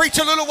just preach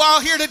a little while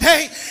here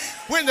today?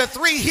 When the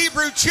 3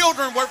 Hebrew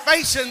children were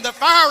facing the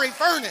fiery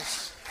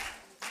furnace.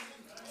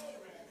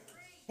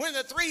 When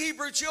the 3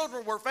 Hebrew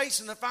children were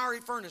facing the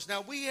fiery furnace.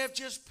 Now, we have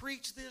just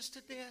preached this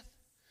to death.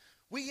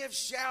 We have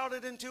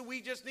shouted until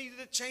we just needed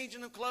a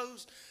changing of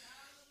clothes.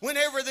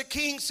 Whenever the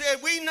king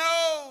said,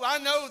 I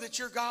know that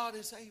your God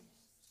is able.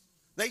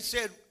 They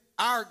said,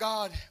 our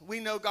God, we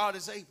know God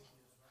is able.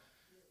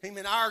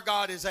 Amen. Our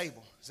God is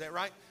able. Is that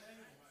right?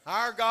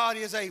 Our God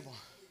is able.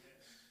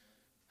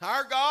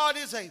 Our God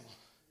is able.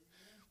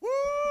 Woo!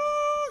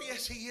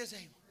 Yes, he is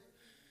able.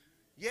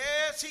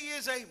 Yes, he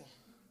is able.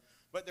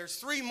 But there's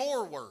 3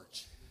 more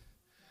words.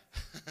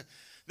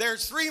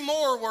 There's 3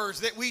 more words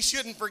that we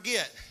shouldn't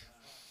forget.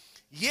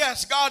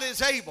 Yes, God is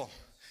able.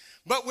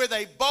 But with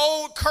a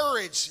bold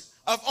courage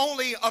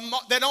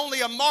that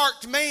only a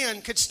marked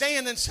man could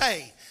stand and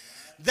say.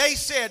 They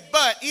said,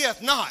 but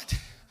if not.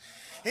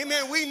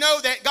 Amen. We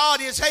know that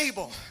God is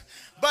able.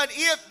 But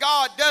if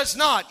God does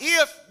not,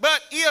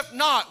 if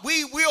not,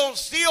 we will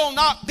still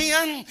not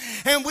bend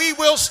and we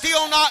will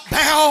still not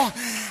bow.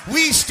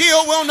 We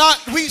still will not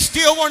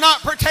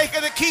partake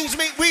of the king's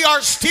meat. We are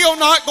still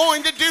not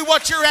going to do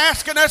what you're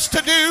asking us to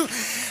do.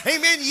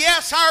 Amen.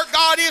 Yes, our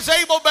God is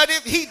able, but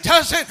if he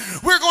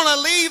doesn't, we're going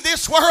to leave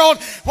this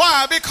world.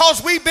 Why?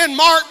 Because we've been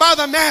marked by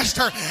the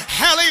Master.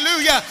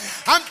 Hallelujah.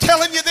 I'm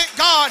telling you that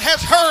God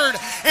has heard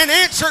and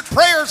answered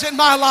prayers in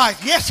my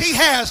life. Yes, he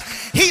has.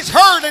 He's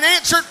heard and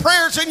answered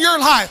prayers in your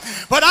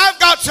life. But I've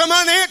got some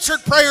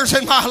unanswered prayers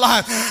in my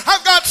life.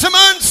 I've got some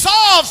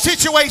unsolved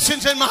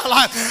situations in my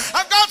life.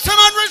 I've got some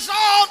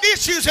unresolved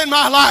issues in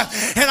my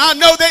life. And I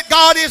know that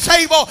God is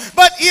able.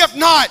 But if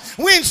not,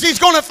 Wednesday's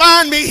going to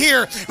find me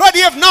here. But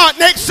if not,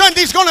 next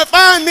Sunday's going to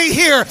find me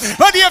here.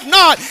 But if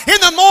not, in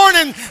the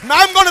morning,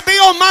 I'm going to be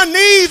on my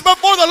knees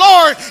before the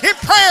Lord in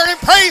prayer and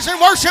praise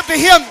and worship to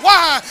him.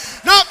 Why?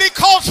 Not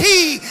because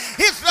he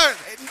is the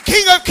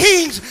King of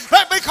Kings,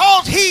 but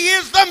because he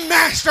is the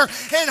Master,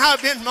 and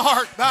I've been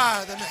marked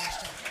by the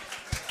Master.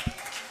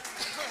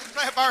 Let's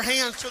clap our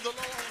hands to the Lord.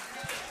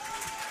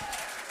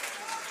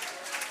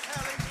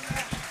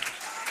 Hallelujah.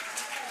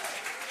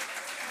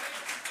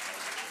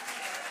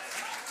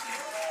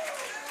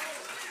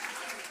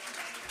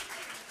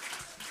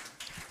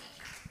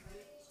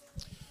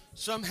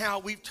 Somehow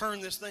we've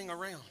turned this thing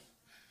around.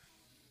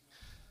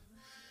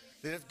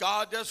 That if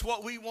God does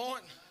what we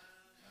want,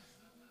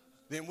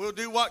 then we'll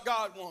do what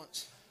God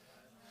wants.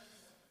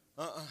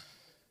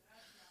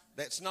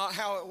 That's not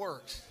how it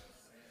works.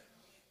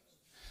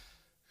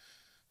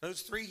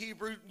 Those 3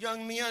 Hebrew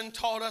young men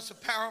taught us a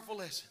powerful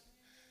lesson.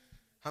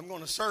 I'm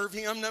going to serve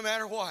him no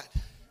matter what.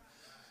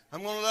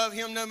 I'm going to love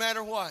him no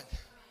matter what.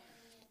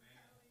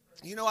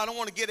 You know, I don't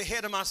want to get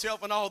ahead of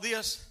myself in all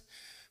this,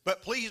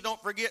 But please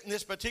don't forget in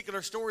this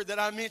particular story that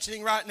I'm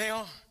mentioning right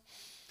now,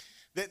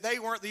 that they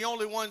weren't the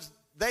only ones.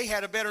 They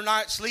had a better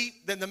night's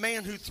sleep than the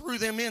man who threw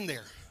them in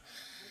there.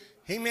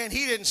 Amen.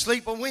 He didn't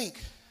sleep a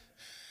wink.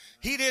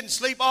 He didn't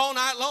sleep all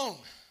night long.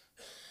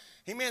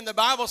 Amen. The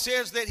Bible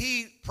says that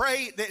he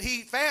prayed, that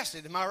he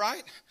fasted. Am I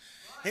right?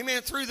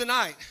 Amen. Through the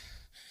night.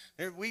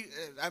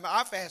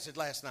 I fasted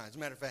last night, as a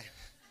matter of fact.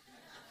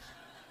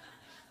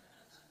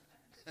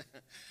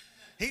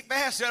 He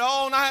fasted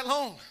all night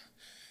long.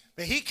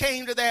 But he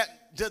came to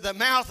the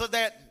mouth of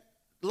that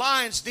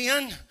lion's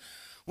den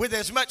with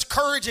as much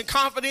courage and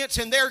confidence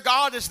in their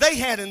God as they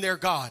had in their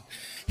God.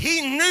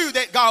 He knew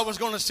that God was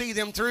going to see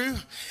them through.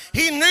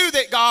 He knew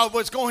that God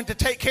was going to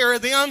take care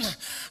of them.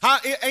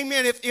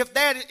 Amen. If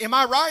that, am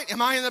I right?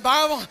 Am I in the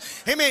Bible?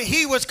 Amen.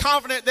 He was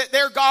confident that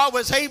their God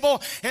was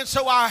able. And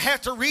so I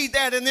have to read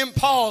that and then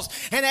pause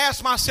and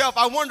ask myself,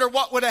 I wonder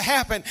what would have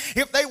happened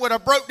if they would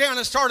have broke down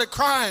and started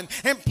crying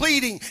and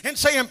pleading and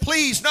saying,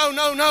 please,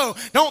 no,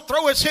 don't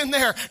throw us in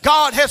there.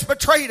 God has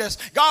betrayed us.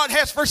 God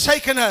has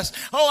forsaken us.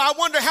 Oh, I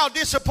wonder how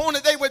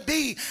disappointed they would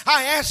be.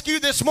 I ask you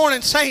this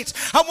morning, saints,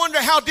 I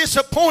wonder how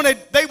disappointed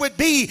they would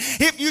be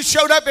if you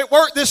showed up at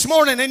work this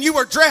morning and you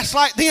were dressed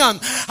like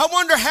them. I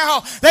wonder how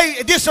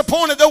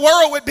disappointed the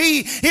world would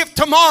be if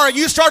tomorrow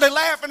you started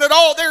laughing at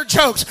all their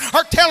jokes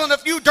or telling a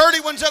few dirty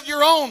ones of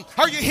your own.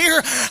 Are you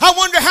here? I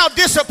wonder how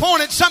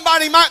disappointed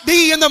somebody might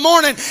be in the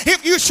morning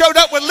if you showed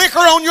up with liquor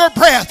on your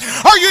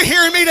breath. Are you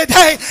hearing me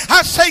today?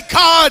 I say,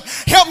 God,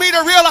 help me to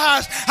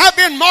realize I've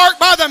been marked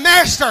by the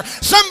Master.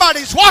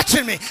 Somebody's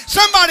watching me.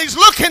 Somebody's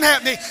looking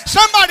at me.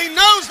 Somebody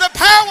knows the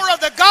power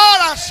of the God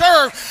I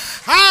serve.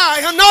 I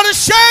am not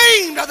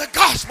ashamed of the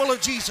gospel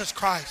of Jesus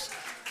Christ.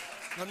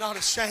 I'm not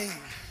ashamed.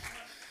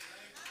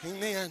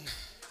 Amen.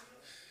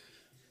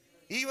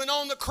 Even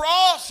on the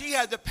cross, he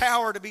had the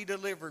power to be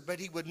delivered, but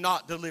he would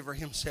not deliver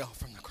himself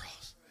from the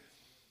cross.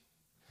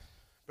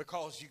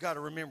 Because you got to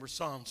remember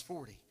Psalms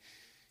 40.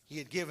 He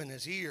had given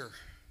his ear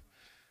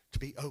to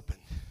be opened.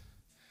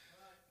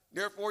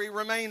 Therefore, he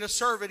remained a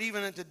servant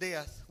even unto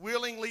death.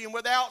 Willingly and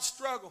without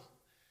struggle,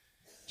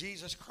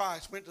 Jesus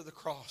Christ went to the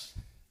cross.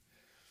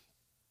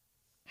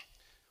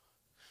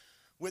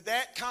 With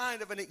that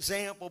kind of an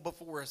example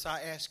before us,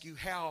 I ask you,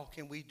 how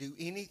can we do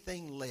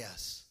anything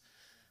less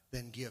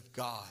than give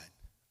God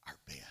our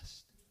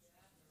best?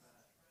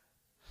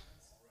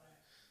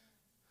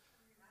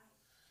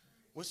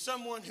 With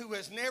someone who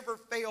has never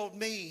failed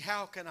me,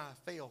 how can I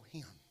fail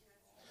him?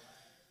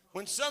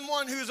 When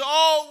someone who's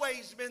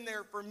always been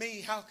there for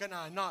me, how can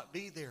I not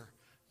be there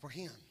for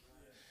him?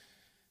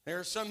 There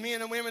are some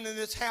men and women in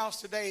this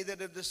house today that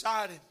have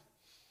decided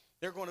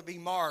they're going to be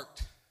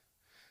marked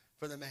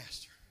for the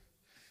Master.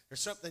 There's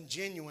something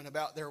genuine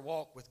about their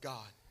walk with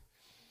God.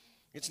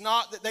 It's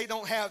not that they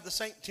don't have the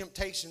same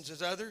temptations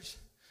as others.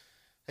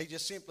 They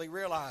just simply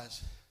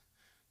realize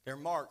they're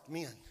marked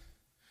men.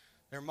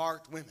 They're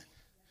marked women.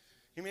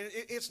 I mean,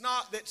 it's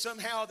not that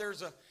somehow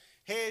there's a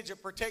hedge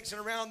of protection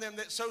around them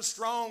that's so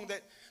strong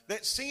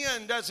that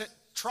sin doesn't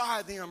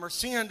try them or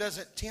sin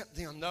doesn't tempt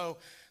them. No,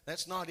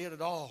 that's not it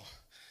at all.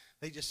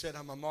 They just said,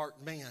 I'm a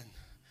marked man.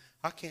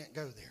 I can't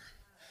go there.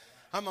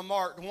 I'm a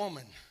marked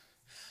woman.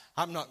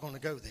 I'm not going to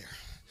go there.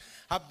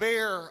 I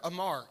bear a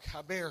mark.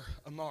 I bear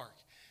a mark.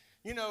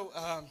 You know,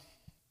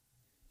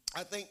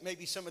 I think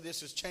maybe some of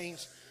this has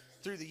changed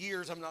through the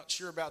years. I'm not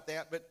sure about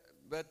that,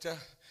 but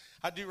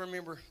I do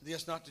remember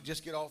this, not to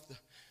just get off the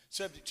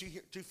subject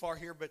too far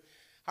here, but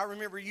I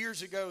remember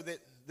years ago that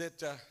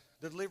the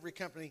delivery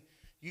company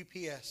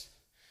UPS,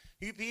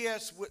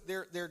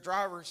 their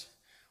drivers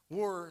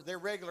wore their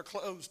regular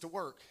clothes to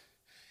work,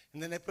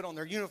 and then they put on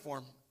their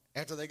uniform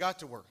after they got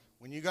to work.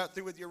 When you got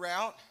through with your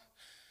route,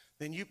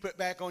 then you put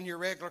back on your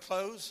regular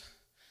clothes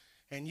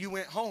and you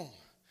went home.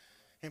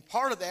 And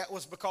part of that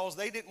was because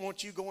they didn't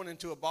want you going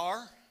into a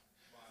bar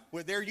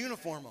with their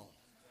uniform on.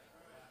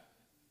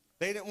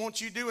 They didn't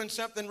want you doing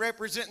something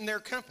representing their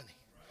company.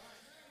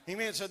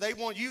 Amen. So they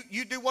want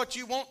you do what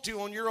you want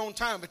to on your own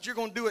time, but you're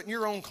going to do it in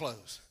your own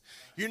clothes.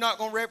 You're not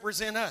going to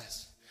represent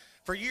us.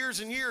 For years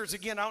and years,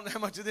 again, I don't know how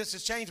much of this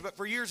has changed, but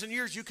for years and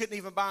years, you couldn't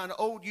even buy an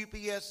old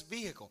UPS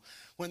vehicle.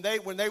 When they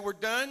were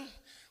done,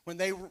 when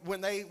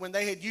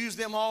they had used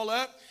them all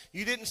up,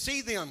 you didn't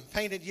see them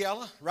painted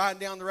yellow riding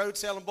down the road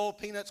selling boiled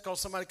peanuts because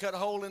somebody cut a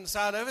hole in the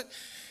side of it.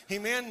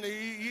 Amen.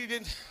 You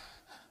didn't.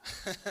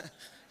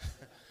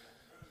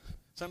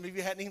 Some of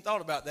you hadn't even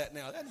thought about that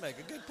now. That'd make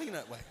a good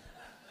peanut wagon.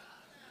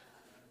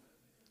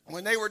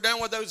 When they were done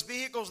with those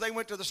vehicles, they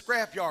went to the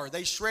scrap yard.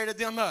 They shredded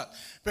them up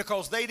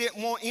because they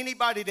didn't want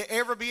anybody to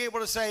ever be able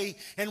to say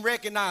and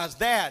recognize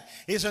that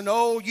is an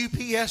old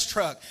UPS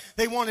truck.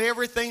 They wanted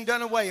everything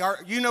done away.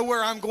 You know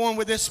where I'm going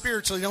with this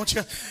spiritually, don't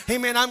you?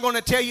 Amen. I'm going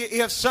to tell you,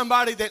 if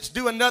somebody that's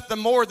doing nothing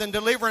more than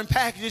delivering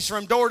packages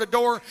from door to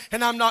door,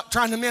 and I'm not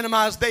trying to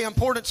minimize the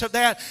importance of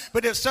that,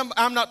 but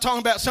I'm not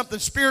talking about something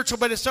spiritual,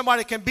 but if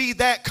somebody can be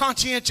that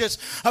conscientious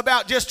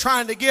about just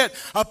trying to get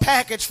a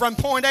package from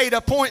point A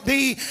to point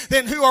B,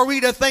 then who Who are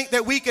we to think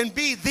that we can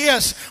be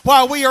this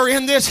while we are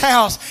in this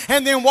house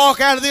and then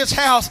walk out of this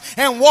house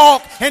and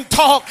walk and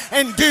talk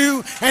and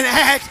do and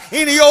act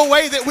any old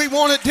way that we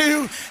want to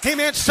do?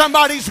 Amen.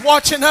 Somebody's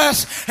watching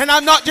us, and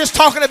I'm not just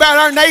talking about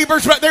our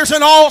neighbors, but there's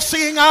an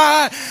all-seeing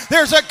eye.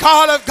 There's a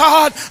God of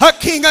God, a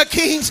King of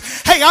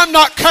kings. Hey, I'm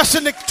not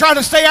cussing to try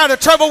to stay out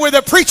of trouble with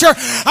a preacher.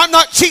 I'm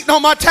not cheating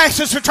on my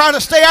taxes to try to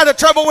stay out of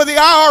trouble with the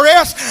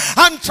IRS.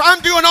 I'm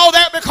doing all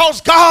that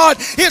because God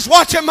is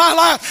watching my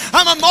life.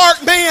 I'm a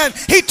marked man.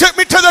 He took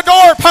me to the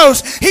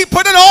doorpost. He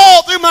put it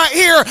all through my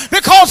ear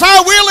because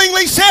I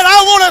willingly said,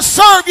 I want to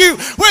serve you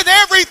with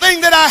everything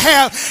that I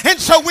have. And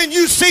so when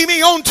you see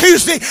me on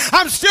Tuesday,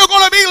 I'm still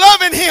going to be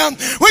loving him.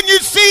 When you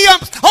see him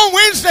on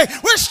Wednesday,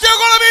 we're still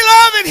going to be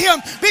loving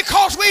him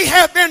because we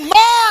have been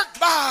marked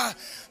by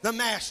the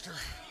Master.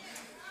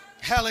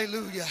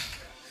 Hallelujah.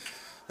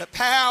 The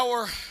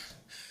power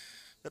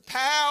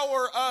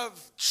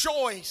of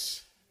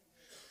choice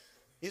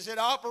is in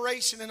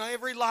operation in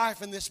every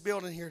life in this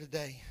building here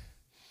today.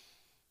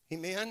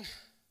 Amen.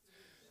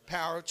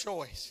 Power of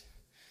choice.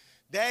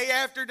 Day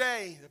after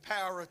day, the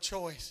power of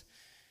choice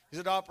is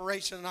in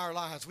operation in our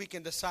lives. We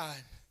can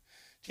decide.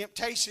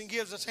 Temptation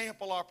gives us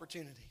ample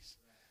opportunities.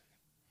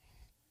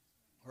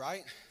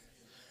 Right?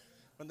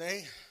 When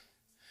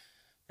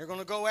they're going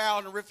to go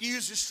out and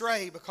refuse to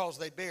stray because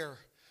they bear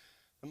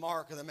the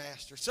mark of the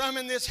Master. Some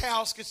in this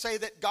house could say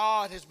that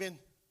God has been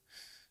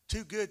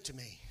too good to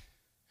me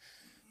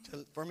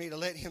for me to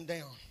let him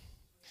down.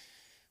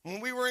 When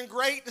we were in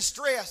great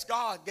distress,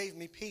 God gave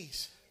me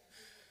peace.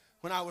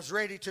 When I was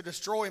ready to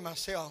destroy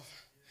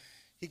myself,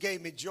 he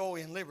gave me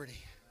joy and liberty.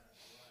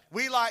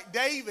 We, like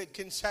David,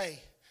 can say,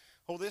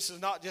 oh, this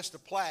is not just a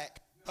plaque.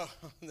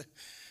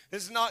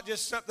 This is not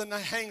just something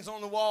that hangs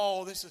on the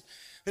wall. This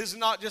is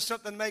not just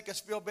something to make us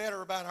feel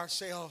better about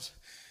ourselves.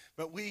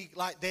 But we,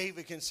 like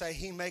David, can say,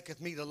 he maketh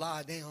me to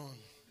lie down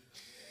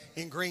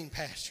in green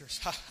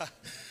pastures.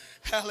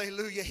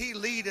 Hallelujah. He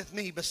leadeth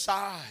me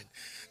beside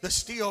the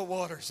still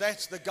waters.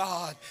 That's the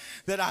God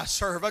that I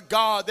serve. A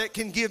God that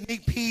can give me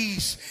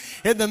peace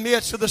in the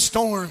midst of the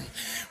storm.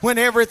 When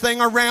everything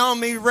around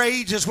me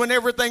rages, when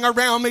everything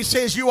around me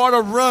says you ought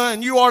to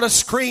run, you ought to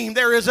scream,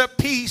 there is a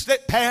peace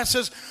that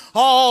passes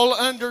all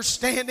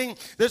understanding.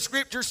 The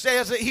scripture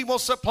says that he will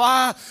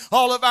supply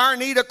all of our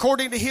need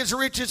according to his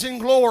riches in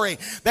glory.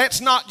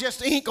 That's not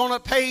just ink on a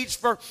page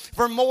for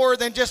more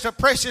than just a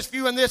precious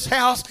few in this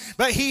house,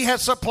 but he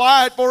has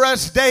supplied for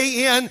us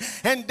day in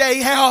and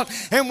day out.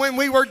 And when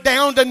we were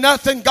down to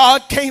nothing,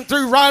 God came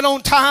through right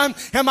on time.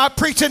 Am I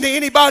preaching to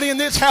anybody in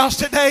this house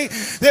today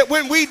that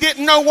when we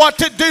didn't know what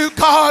to do,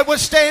 God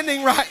was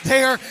standing right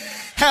there?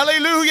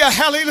 Hallelujah,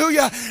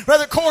 hallelujah.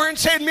 Brother Corin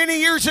said many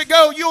years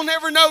ago, you'll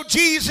never know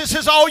Jesus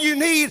is all you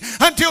need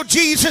until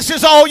Jesus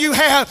is all you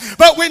have.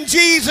 But when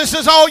Jesus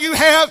is all you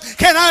have,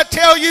 can I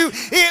tell you,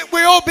 it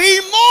will be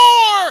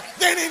more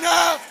than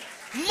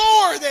enough.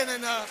 More than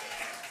enough.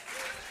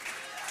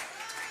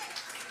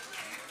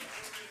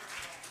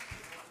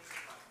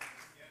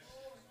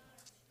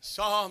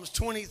 Psalms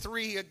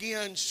 23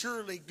 again,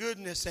 surely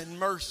goodness and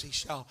mercy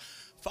shall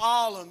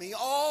follow me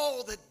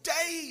all the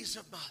days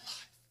of my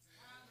life.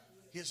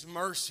 His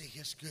mercy,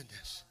 his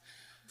goodness.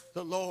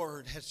 The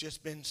Lord has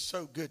just been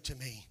so good to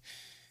me.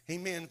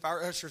 Amen. If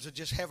our ushers would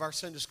just have our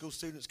Sunday school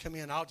students come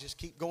in, I'll just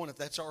keep going if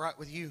that's all right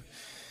with you.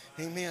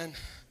 Amen.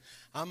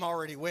 I'm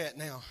already wet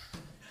now.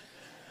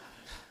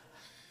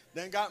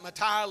 Done got my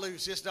tie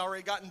loose. Just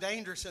already gotten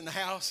dangerous in the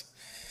house.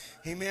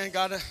 Amen.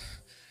 Got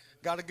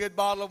a good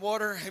bottle of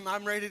water.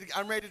 I'm ready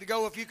to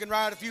go if you can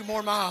ride a few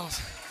more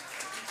miles.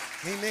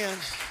 Amen.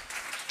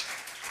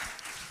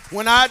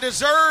 When I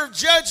deserved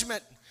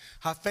judgment,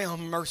 I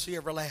found mercy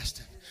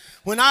everlasting.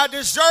 When I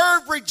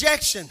deserved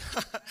rejection,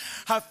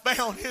 I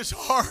found his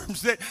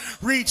arms that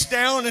reached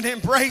down and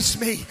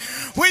embraced me.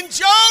 When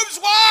Job's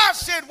wife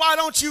said, why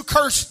don't you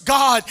curse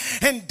God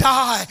and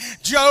die?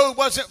 Job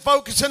wasn't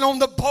focusing on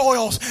the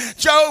boils.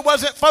 Job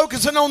wasn't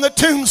focusing on the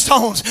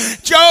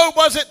tombstones. Job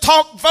wasn't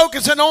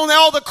focusing on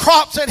all the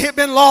crops that had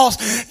been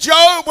lost.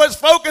 Job was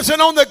focusing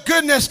on the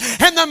goodness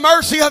and the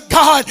mercy of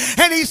God.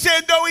 And he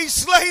said, though he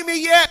slay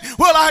me yet,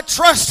 will I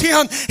trust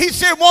him? He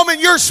said,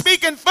 woman, you're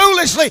speaking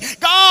foolishly.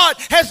 God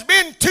has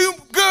been too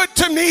good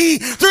to me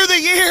through the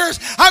years.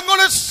 I'm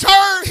going to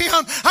serve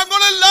him. I'm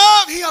going to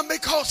love him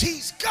because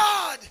he's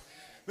God.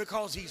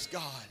 Because he's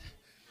God.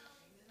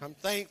 I'm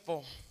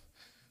thankful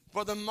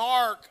for the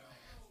mark.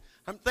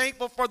 I'm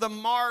thankful for the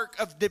mark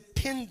of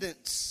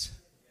dependence.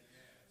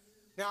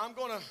 Now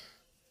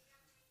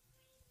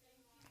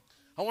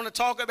I want to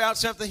talk about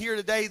something here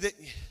today that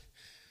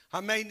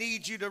I may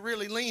need you to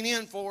really lean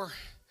in for,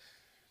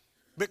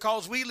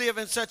 because we live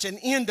in such an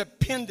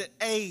independent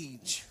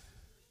age.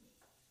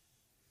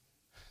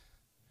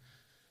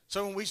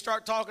 So when we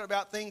start talking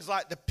about things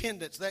like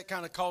dependence, that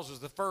kind of causes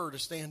the fur to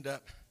stand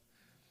up.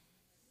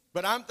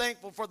 But I'm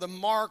thankful for the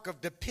mark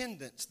of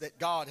dependence that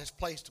God has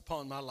placed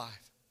upon my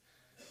life.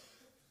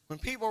 When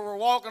people were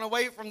walking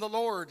away from the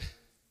Lord,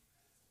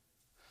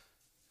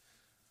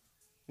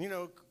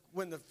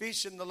 when the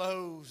fish and the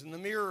loaves and the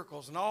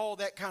miracles and all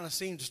that kind of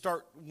seemed to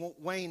start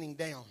waning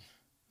down.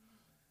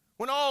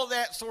 When all of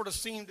that sort of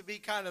seemed to be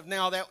kind of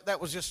now, that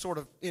was just sort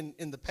of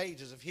in the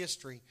pages of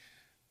history.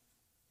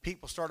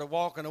 People started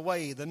walking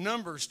away. The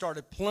numbers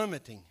started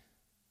plummeting.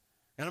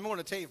 And I'm going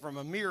to tell you, from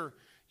a mere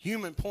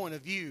human point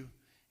of view,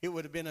 it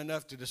would have been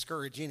enough to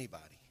discourage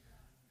anybody.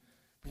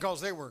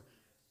 Because there were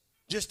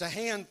just a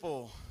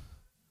handful.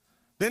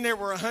 Then there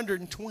were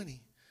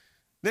 120.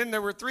 Then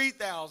there were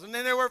 3,000.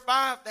 Then there were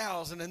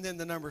 5,000. And then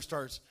the number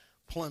starts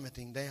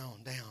plummeting down.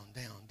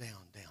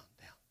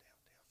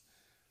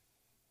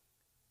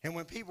 And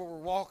when people were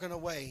walking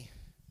away,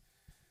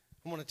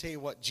 I'm going to tell you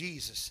what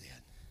Jesus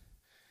said.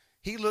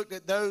 He looked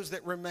at those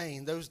that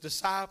remained, those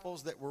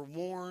disciples that were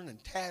worn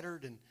and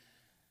tattered, and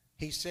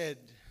he said,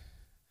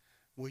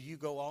 will you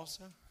go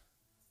also?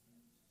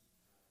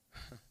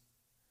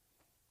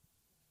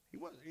 He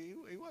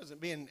wasn't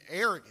being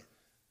arrogant.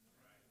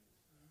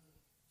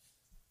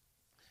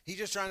 He's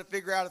just trying to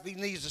figure out if he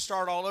needs to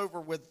start all over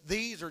with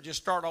these or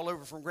just start all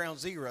over from ground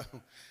zero,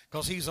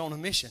 because he's on a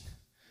mission.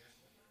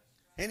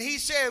 And he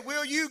said,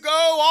 will you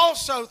go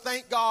also?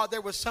 Thank God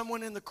there was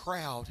someone in the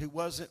crowd who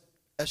wasn't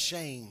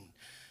ashamed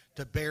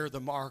to bear the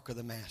mark of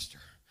the master.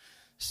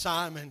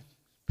 Simon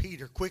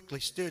Peter quickly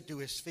stood to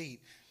his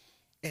feet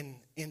and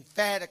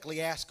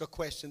emphatically asked a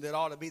question that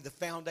ought to be the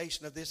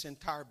foundation of this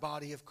entire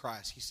body of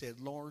Christ. He said,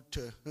 Lord,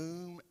 to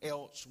whom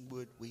else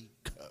would we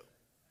go?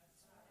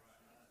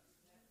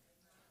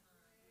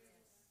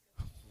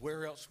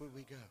 Where else would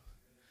we go?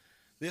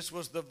 This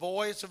was the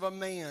voice of a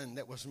man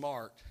that was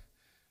marked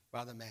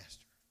by the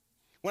master.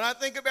 When I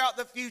think about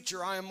the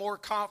future, I am more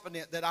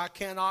confident that I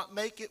cannot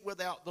make it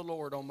without the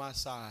Lord on my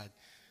side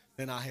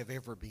than I have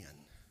ever been.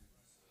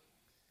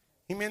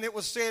 Amen. It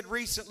was said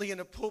recently in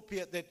a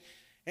pulpit that,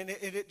 and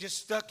it just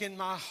stuck in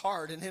my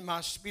heart and in my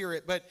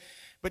spirit.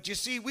 But you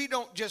see, we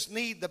don't just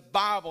need the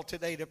Bible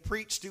today to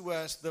preach to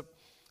us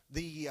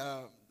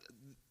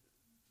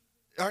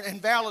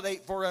and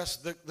validate for us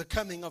the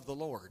coming of the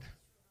Lord.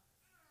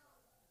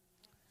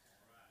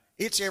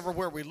 It's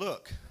everywhere we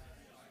look.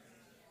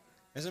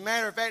 As a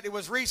matter of fact, it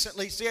was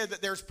recently said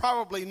that there's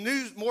probably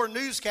more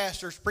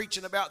newscasters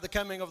preaching about the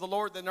coming of the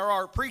Lord than there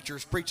are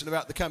preachers preaching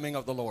about the coming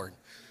of the Lord.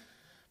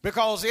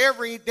 Because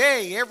every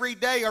day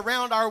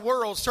around our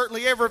world,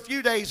 certainly every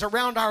few days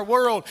around our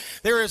world,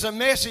 there is a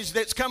message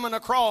that's coming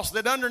across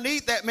that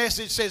underneath that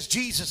message says,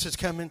 Jesus is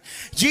coming,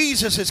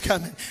 Jesus is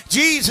coming,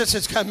 Jesus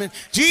is coming,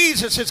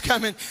 Jesus is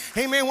coming.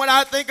 Amen. When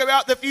I think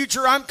about the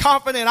future, I'm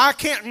confident I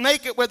can't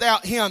make it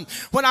without Him.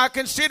 When I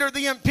consider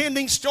the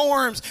impending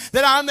storms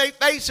that I may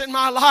face in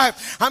my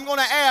life, I'm going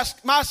to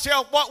ask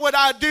myself, what would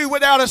I do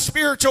without a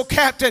spiritual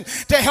captain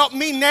to help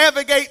me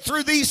navigate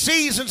through these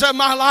seasons of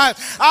my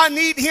life? I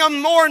need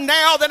Him more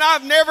now than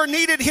I've never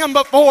needed Him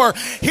before.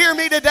 Hear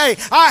me today.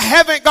 I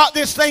haven't got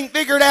this thing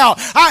figured out.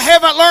 I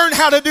haven't learned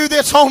how to do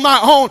this on my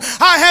own.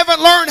 I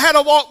haven't learned how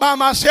to walk by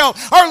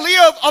myself or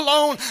live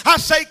alone. I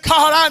say,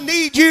 God, I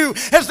need You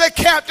as the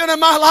captain of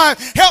my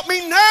life. Help me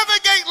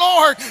navigate,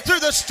 Lord, through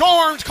the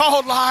storms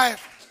called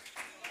life.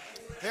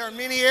 There are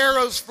many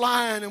arrows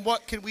flying, and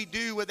what can we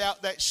do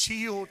without that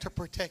shield to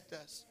protect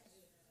us?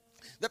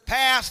 The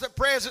past, the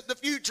present, the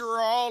future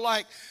are all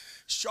like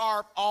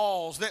sharp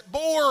awls that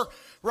bore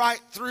right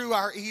through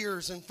our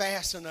ears and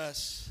fasten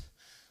us.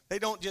 They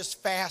don't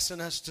just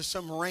fasten us to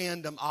some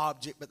random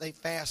object, but they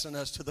fasten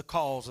us to the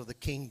cause of the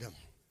kingdom.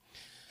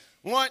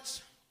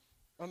 Once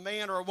a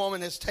man or a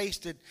woman has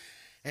tasted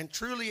and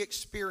truly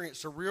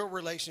experienced a real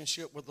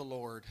relationship with the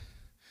Lord,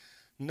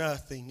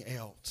 nothing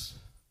else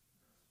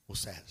will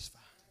satisfy.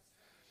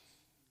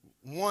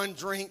 One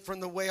drink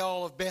from the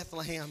well of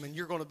Bethlehem, and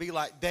you're going to be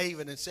like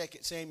David in 2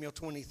 Samuel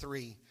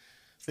 23.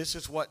 This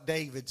is what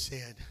David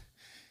said.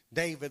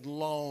 David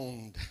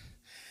longed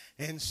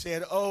and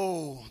said,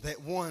 oh,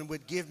 that one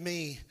would give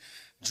me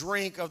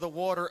drink of the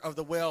water of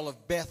the well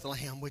of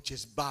Bethlehem, which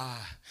is by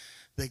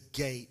the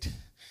gate.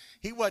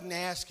 He wasn't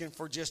asking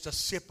for just a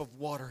sip of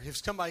water. If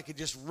somebody could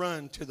just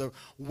run to the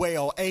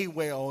well,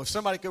 if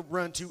somebody could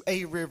run to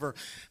a river.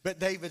 But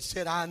David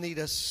said, I need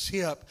a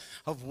sip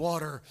of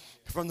water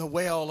from the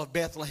well of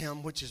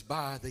Bethlehem, which is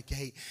by the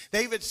gate.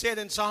 David said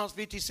in Psalms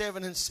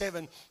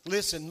 57:7,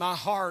 listen, my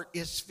heart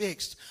is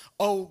fixed.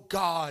 Oh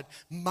God,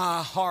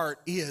 my heart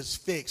is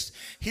fixed.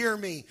 Hear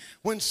me.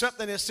 When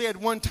something is said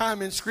one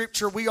time in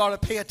Scripture, we ought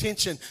to pay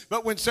attention.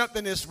 But when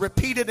something is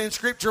repeated in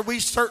Scripture, we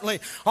certainly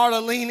ought to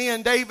lean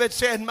in. David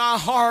said, my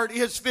heart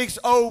is fixed.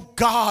 Oh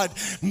God,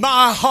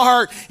 my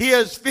heart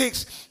is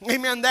fixed.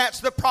 Amen. That's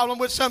the problem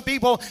with some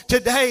people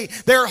today.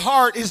 Their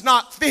heart is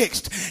not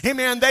fixed.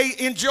 Amen. They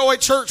enjoy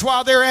church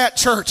while they're at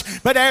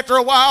church. But after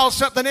a while,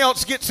 something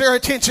else gets their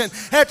attention.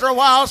 After a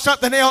while,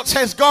 something else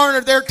has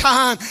garnered their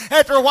time.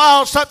 After a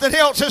while, something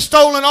else has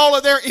stolen all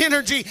of their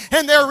energy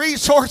and their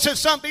resources.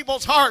 Some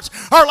people's hearts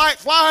are like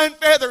flying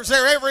feathers.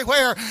 They're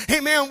everywhere.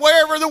 Amen.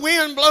 Wherever the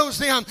wind blows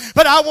them.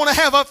 But I want to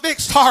have a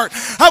fixed heart.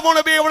 I want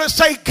to be able to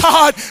say,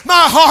 God,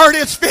 my heart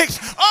is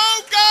fixed.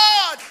 Oh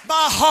God,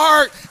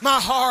 my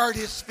heart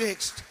is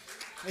fixed.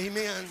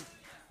 Amen.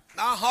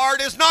 My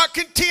heart is not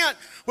content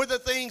with the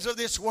things of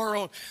this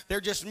world.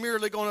 They're just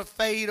merely going to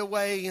fade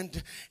away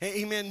and,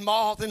 amen,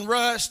 moth and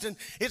rust, and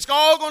it's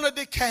all going to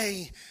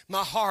decay.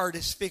 My heart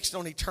is fixed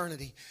on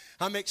eternity.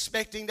 I'm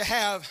expecting to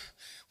have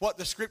what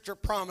the Scripture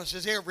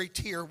promises, every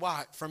tear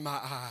wiped from my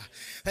eye.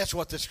 That's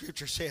what the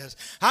Scripture says.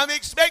 I'm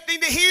expecting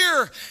to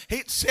hear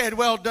it said,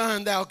 well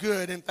done, thou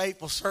good and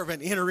faithful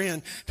servant. Enter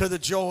in to the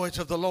joys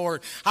of the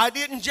Lord. I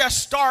didn't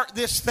just start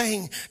this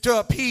thing to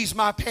appease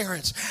my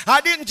parents.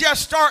 I didn't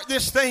just start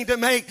this thing to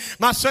make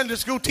my Sunday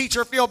school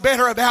teacher feel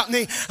better about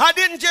me. I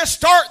didn't just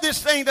start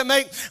this thing to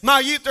make my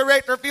youth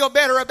director feel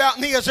better about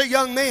me as a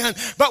young man.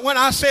 But when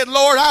I said,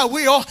 Lord, I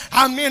will,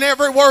 I meant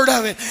every word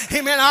of it.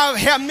 Amen. I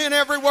have meant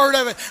every word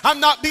of it. I'm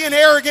not being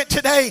arrogant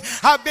today.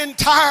 I've been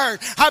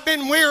tired. I've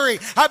been weary.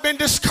 I've been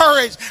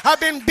discouraged. I've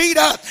been beat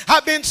up.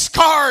 I've been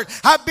scarred.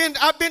 I've been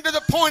to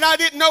the point I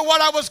didn't know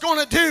what I was going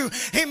to do.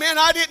 Amen.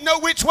 I didn't know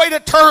which way to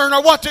turn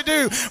or what to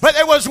do. But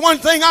there was one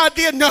thing I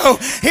did know.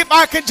 If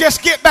I could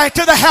just get back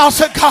to the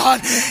house of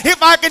God.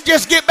 If I could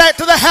just get back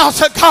to the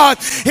house of God.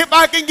 If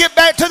I can get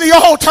back to the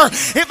altar.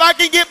 If I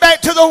can get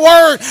back to the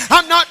Word.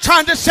 I'm not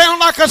trying to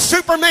sound like a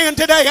Superman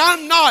today.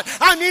 I'm not.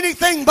 I'm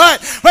anything but.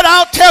 But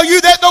I'll tell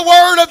you that the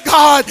Word of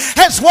God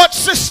has what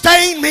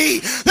sustained me.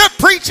 The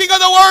preaching of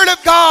the Word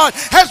of God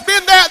has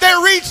been that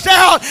reached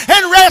out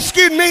and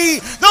rescued me.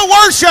 The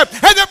worship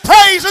and the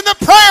praise and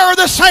the prayer of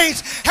the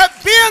saints have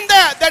been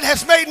that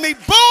has made me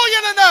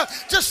buoyant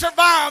enough to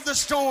survive the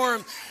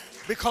storm,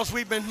 because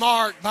we've been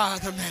marked by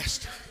the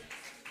Master.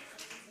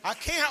 I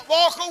can't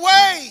walk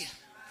away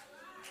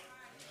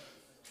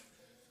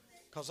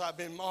because I've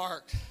been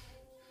marked.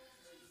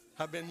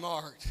 I've been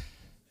marked.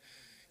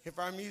 If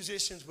our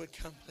musicians would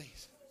come,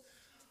 please.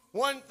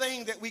 One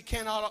thing that we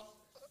cannot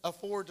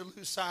afford to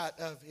lose sight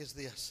of is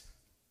this.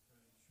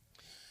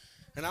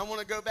 And I want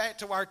to go back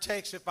to our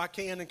text if I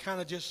can and kind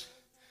of just,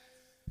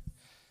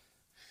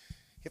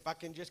 if I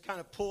can just kind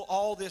of pull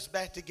all this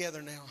back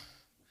together now.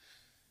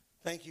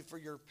 Thank you for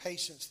your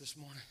patience this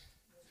morning.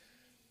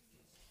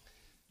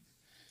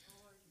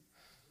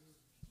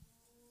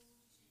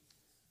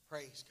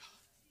 Praise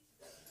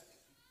God.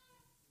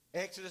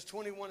 Exodus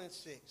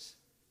 21:6.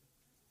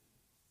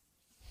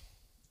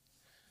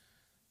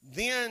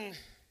 Then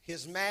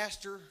his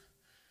master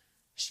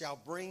shall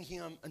bring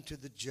him unto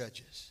the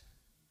judges.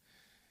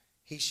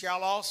 He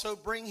shall also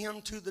bring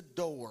him to the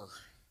door,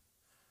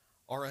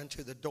 or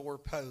unto the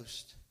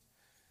doorpost.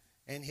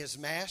 And his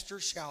master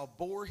shall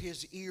bore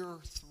his ear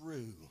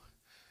through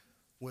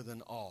with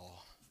an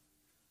awl,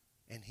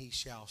 and he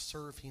shall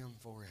serve him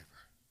forever.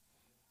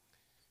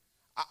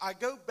 I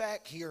go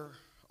back here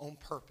on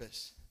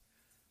purpose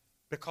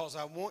because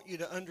I want you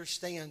to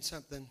understand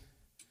something.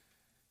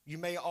 You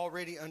may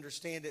already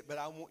understand it, but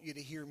I want you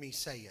to hear me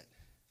say it.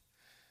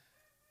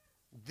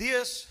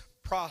 This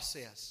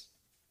process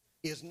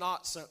is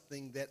not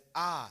something that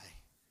I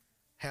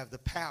have the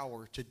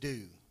power to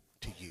do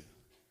to you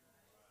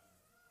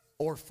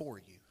or for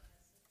you.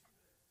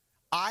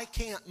 I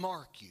can't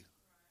mark you.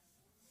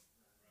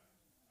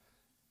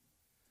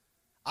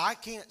 I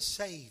can't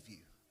save you.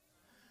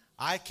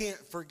 I can't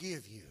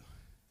forgive you.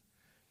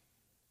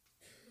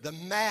 The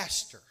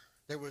Master,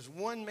 there was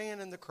one man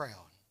in the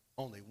crowd,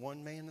 only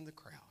one man in the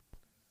crowd,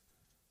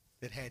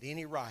 that had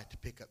any right to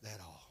pick up that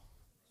awl.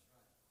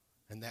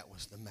 And that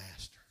was the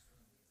Master.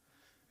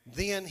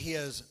 Then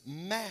his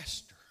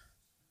master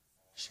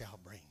shall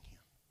bring him.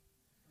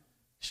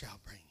 Shall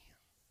bring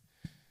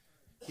him.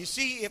 You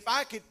see, if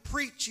I could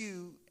preach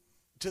you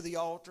to the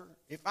altar,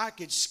 if I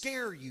could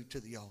scare you to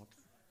the altar,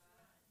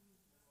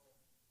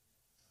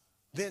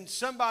 then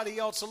somebody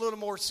else a little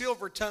more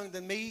silver-tongued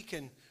than me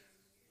can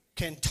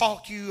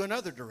talk you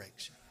another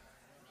direction.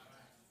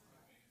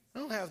 I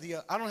don't have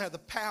the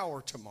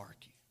power to mark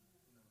you.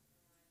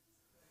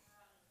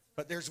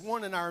 But there's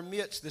one in our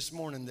midst this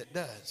morning that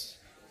does.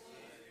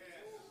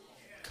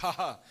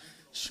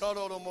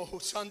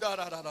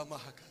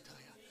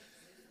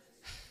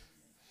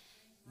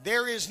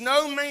 There is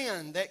no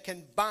man that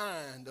can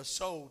bind a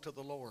soul to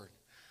the Lord.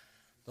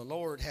 The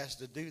Lord has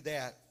to do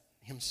that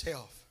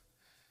himself.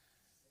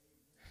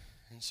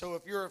 And so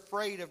if you're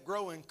afraid of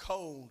growing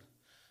cold,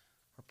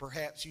 or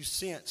perhaps you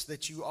sense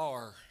that you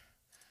are,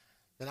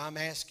 then I'm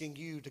asking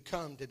you to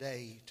come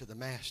today to the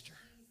Master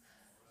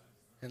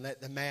and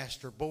let the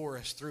Master bore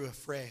us through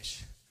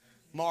afresh.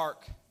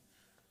 Mark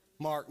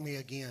me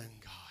again,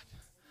 God.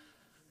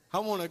 I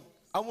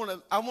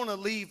want to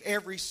leave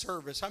every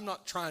service. I'm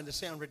not trying to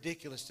sound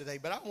ridiculous today,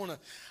 but I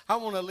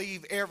want to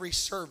leave every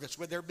service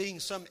with there being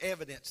some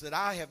evidence that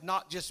I have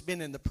not just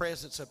been in the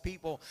presence of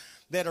people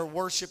that are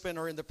worshiping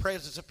or in the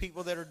presence of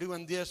people that are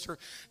doing this or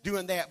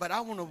doing that, but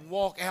I want to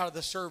walk out of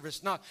the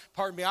service. I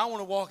want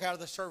to walk out of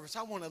the service.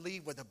 I want to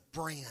leave with a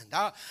brand.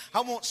 I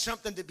want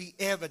something to be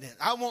evident.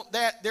 I want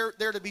that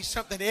there to be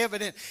something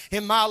evident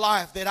in my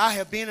life that I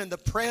have been in the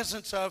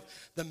presence of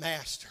the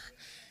Master.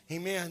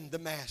 Amen, the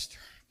Master.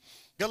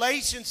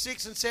 Galatians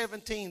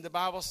 6:17, the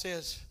Bible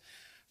says,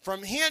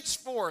 From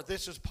henceforth,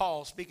 this is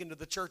Paul speaking to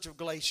the church of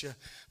Galatia,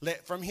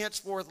 from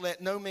henceforth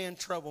let no man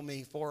trouble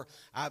me, for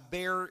I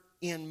bear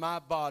in my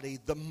body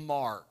the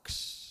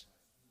marks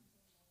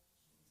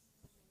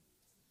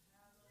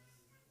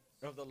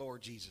of the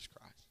Lord Jesus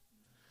Christ.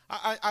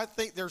 I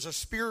think there's a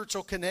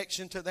spiritual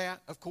connection to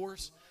that, of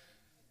course.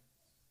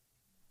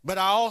 But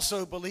I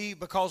also believe,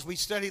 because we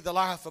study the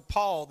life of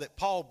Paul, that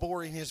Paul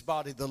bore in his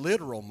body the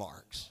literal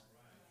marks.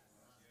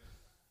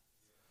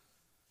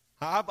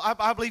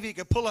 I believe he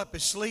could pull up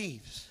his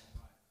sleeves.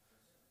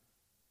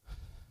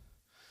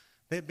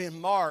 There'd been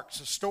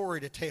marks, a story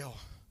to tell,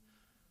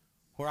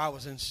 where I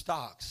was in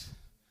stocks.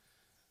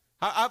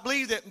 I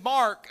believe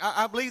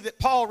that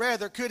Paul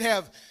rather could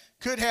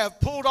have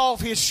pulled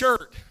off his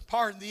shirt.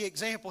 Pardon the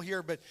example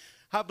here, but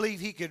I believe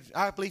he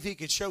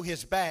could show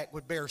his back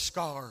would bear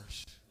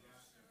scars.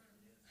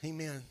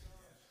 Amen.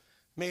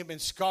 May have been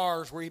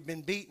scars where he'd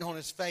been beaten on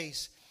his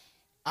face.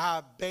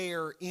 I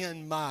bear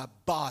in my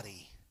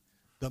body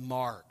the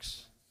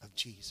marks of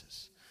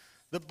Jesus.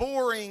 The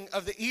boring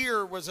of the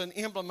ear was an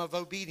emblem of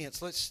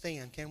obedience. Let's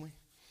stand, can we?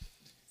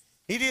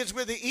 It is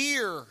with the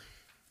ear.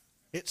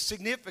 It's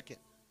significant.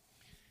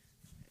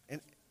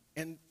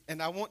 And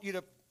I want you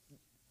to,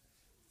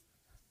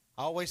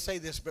 I always say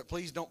this, but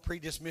please don't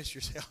pre-dismiss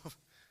yourself.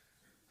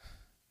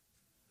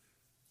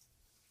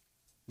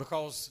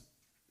 Because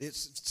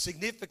it's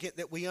significant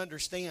that we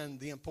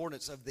understand the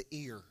importance of the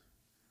ear.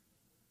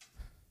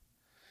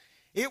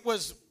 It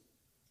was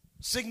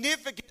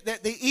significant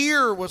that the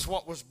ear was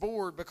what was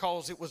bored,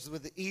 because it was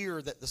with the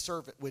ear that the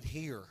servant would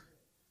hear.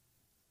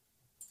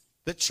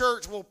 The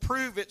church will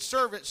prove its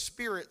servant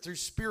spirit through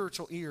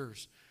spiritual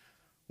ears.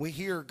 We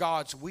hear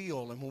God's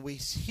will, and when we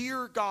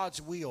hear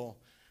God's will,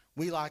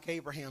 we, like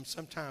Abraham,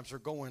 sometimes are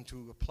going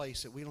to a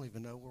place that we don't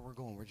even know where we're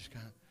going. We're just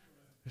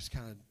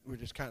kind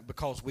of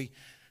because we,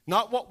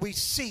 not what we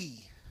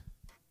see.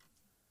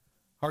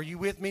 Are you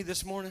with me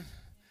this morning?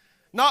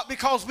 Not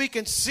because we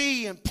can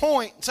see and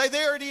point and say,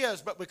 there it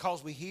is, but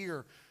because we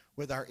hear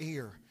with our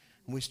ear.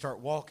 And we start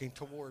walking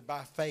toward,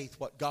 by faith,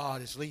 what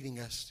God is leading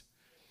us.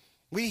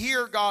 We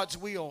hear God's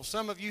will.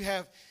 Some of you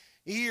have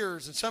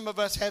ears, and some of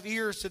us have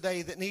ears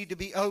today that need to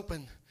be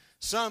opened.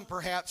 Some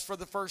perhaps for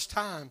the first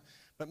time,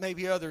 but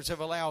maybe others have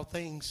allowed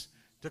things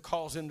to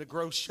cause them to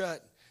grow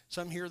shut.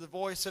 Some hear the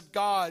voice of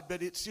God,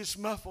 but it's just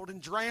muffled and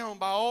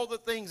drowned by all the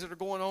things that are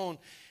going on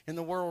in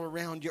the world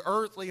around you.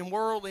 Earthly and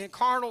worldly and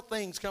carnal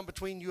things come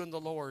between you and the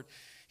Lord.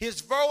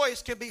 His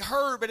voice can be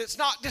heard, but it's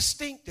not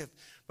distinctive.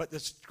 But the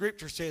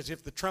scripture says,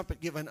 if the trumpet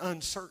give an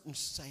uncertain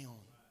sound,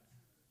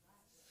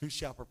 who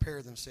shall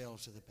prepare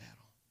themselves to the battle?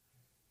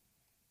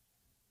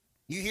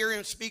 You hear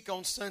him speak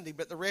on Sunday,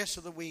 but the rest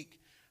of the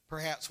week,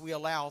 perhaps we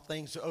allow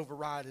things to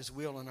override his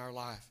will in our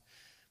life.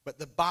 But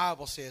the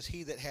Bible says,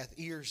 he that hath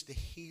ears to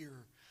hear,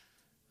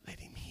 let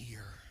him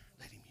hear.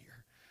 Let him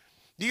hear.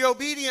 The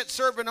obedient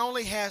servant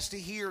only has to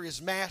hear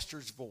his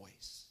master's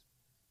voice.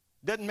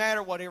 Doesn't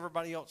matter what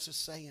everybody else is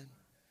saying.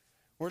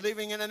 We're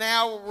living in an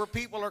hour where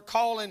people are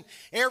calling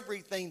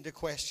everything to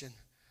question,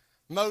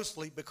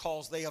 mostly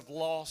because they have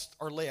lost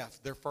or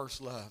left their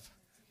first love.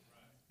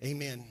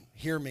 Amen.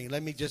 Hear me.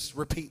 Let me just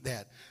repeat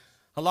that.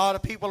 A lot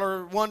of people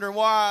are wondering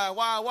why,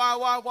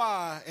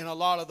 and a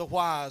lot of the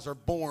whys are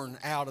born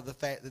out of the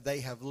fact that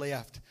they have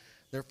left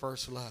their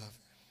first love.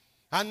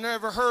 I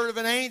never heard of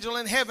an angel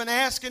in heaven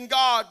asking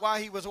God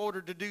why he was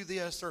ordered to do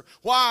this or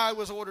why I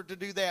was ordered to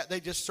do that.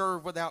 They just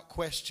serve without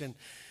question.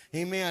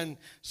 Amen.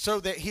 So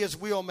that his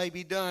will may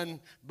be done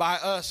by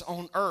us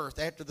on earth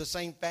after the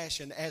same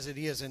fashion as it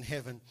is in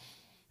heaven.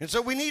 And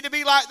so we need to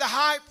be like the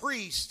high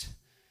priest.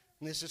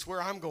 And this is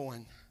where I'm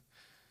going.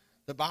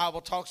 The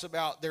Bible talks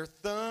about their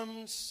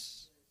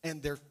thumbs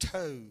and their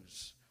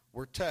toes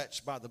were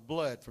touched by the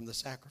blood from the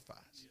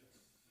sacrifice.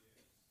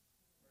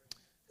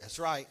 That's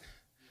right.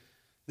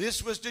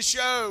 This was to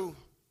show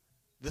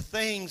the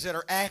things that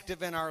are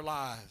active in our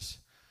lives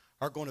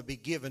are going to be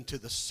given to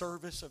the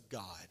service of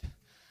God.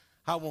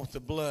 I want the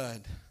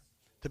blood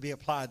to be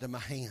applied to my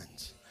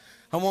hands.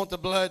 I want the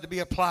blood to be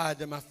applied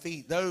to my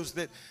feet.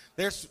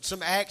 There's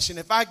some action.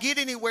 If I get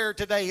anywhere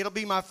today, it'll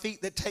be my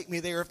feet that take me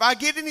there. If I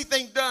get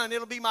anything done,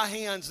 it'll be my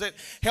hands that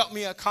help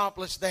me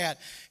accomplish that.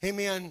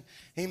 Amen.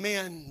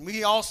 Amen.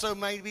 We also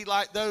may be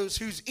like those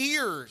whose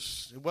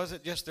ears, it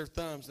wasn't just their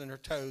thumbs and their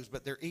toes,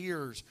 but their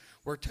ears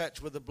were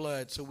touched with the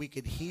blood so we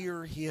could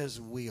hear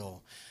his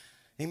will.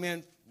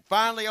 Amen.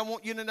 Finally, I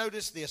want you to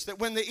notice this, that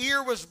when the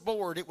ear was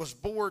bored, it was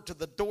bored to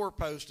the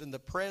doorpost in the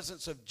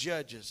presence of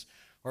judges.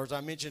 Or as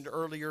I mentioned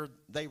earlier,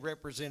 they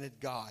represented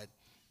God.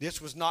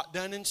 This was not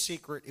done in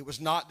secret. It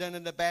was not done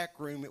in the back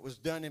room. It was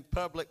done in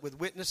public with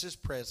witnesses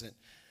present.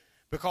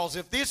 Because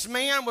if this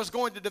man was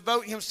going to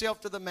devote himself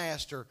to the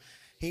master,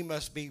 he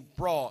must be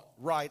brought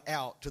right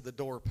out to the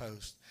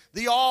doorpost.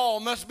 The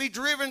awl must be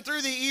driven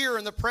through the ear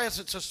in the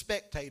presence of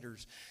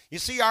spectators. You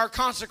see, our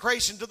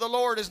consecration to the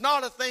Lord is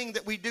not a thing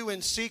that we do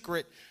in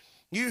secret.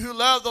 You who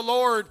love the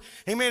Lord,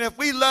 amen, if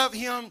we love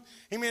him,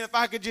 amen, if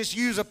I could just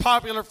use a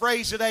popular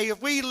phrase today,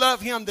 if we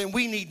love him, then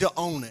we need to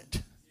own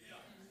it.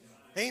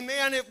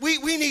 Amen.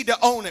 We need to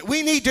own it.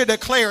 We need to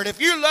declare it. If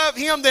you love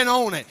Him, then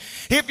own it.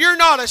 If you're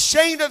not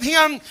ashamed of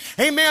Him,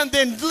 amen,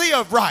 then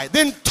live right.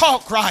 Then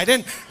talk right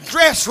and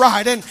dress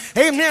right. And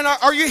amen.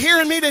 Are you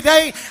hearing me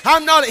today?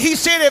 I'm not. He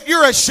said, if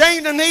you're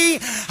ashamed of me,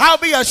 I'll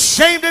be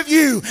ashamed of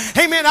you.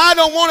 Amen. I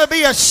don't want to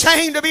be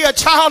ashamed to be a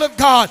child of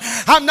God.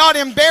 I'm not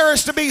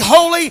embarrassed to be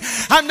holy.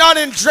 I'm not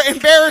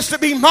embarrassed to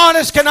be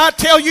modest. Can I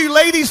tell you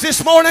ladies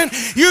this morning,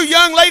 you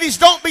young ladies,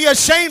 don't be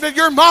ashamed of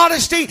your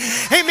modesty.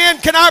 Amen.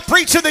 Can I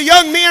preach to the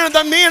young men and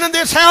the men in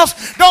this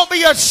house? Don't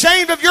be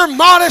ashamed of your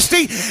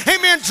modesty.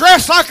 Amen.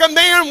 Dress like a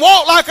man,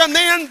 walk like a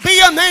man, be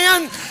a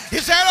man.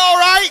 Is that all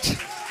right?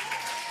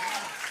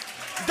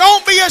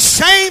 Don't be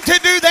ashamed to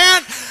do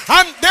that.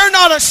 They're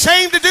not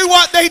ashamed to do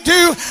what they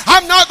do.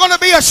 I'm not going to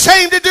be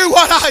ashamed to do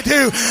what I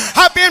do.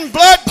 I've been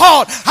blood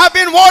bought. I've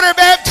been water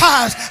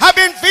baptized. I've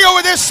been filled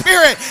with His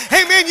Spirit.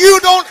 Amen. You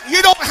don't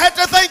have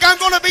to think I'm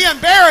going to be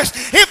embarrassed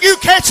if you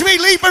catch me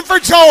leaping for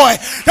joy.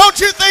 Don't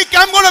you think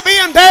I'm going to be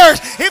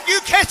embarrassed if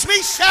you catch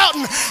me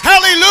shouting,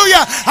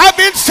 hallelujah. I've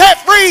been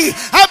set free.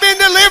 I've been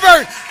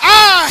delivered.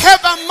 I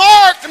have a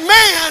marked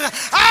man.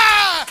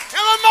 I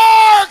am a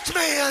marked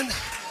man.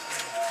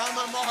 I'm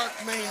a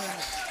marked man.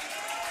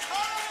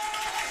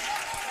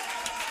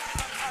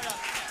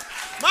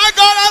 My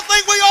God, I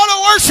think we ought to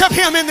worship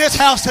Him in this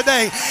house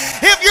today.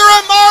 If you're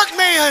a marked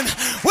man,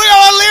 we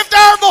ought to lift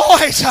our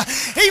voice.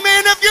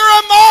 Amen. If you're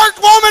a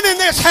marked woman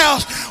in this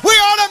house, we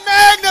ought to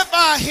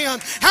magnify Him.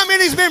 How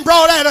many's been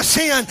brought out of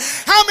sin?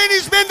 How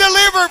many's been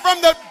delivered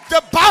from the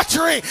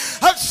debauchery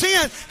of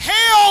sin?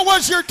 Hell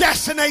was your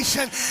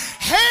destination.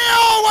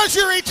 Hell was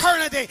your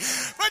eternity.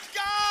 But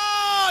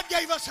God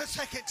gave us a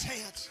second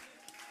chance.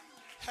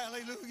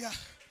 Hallelujah.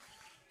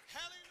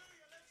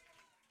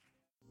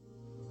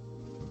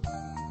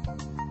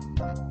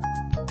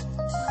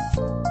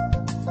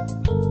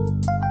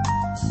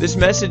 This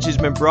message has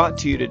been brought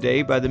to you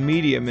today by the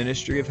media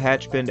ministry of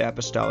Hatchbend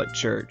Apostolic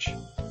Church.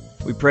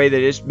 We pray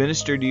that it's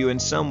ministered to you in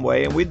some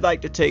way, and we'd like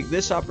to take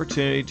this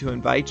opportunity to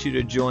invite you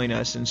to join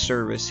us in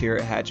service here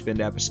at Hatchbend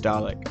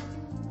Apostolic.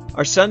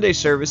 Our Sunday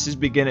services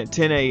begin at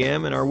 10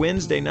 a.m. and our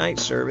Wednesday night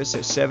service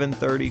at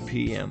 7:30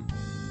 p.m.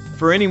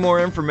 For any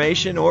more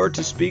information or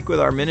to speak with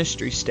our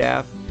ministry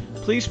staff,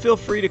 please feel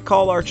free to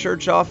call our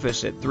church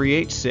office at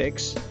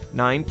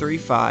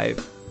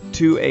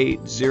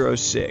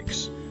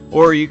 386-935-2806,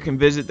 or you can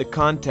visit the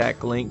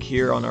contact link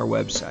here on our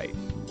website.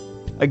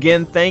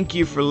 Again, thank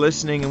you for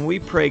listening, and we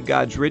pray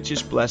God's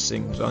richest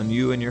blessings on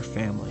you and your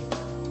family.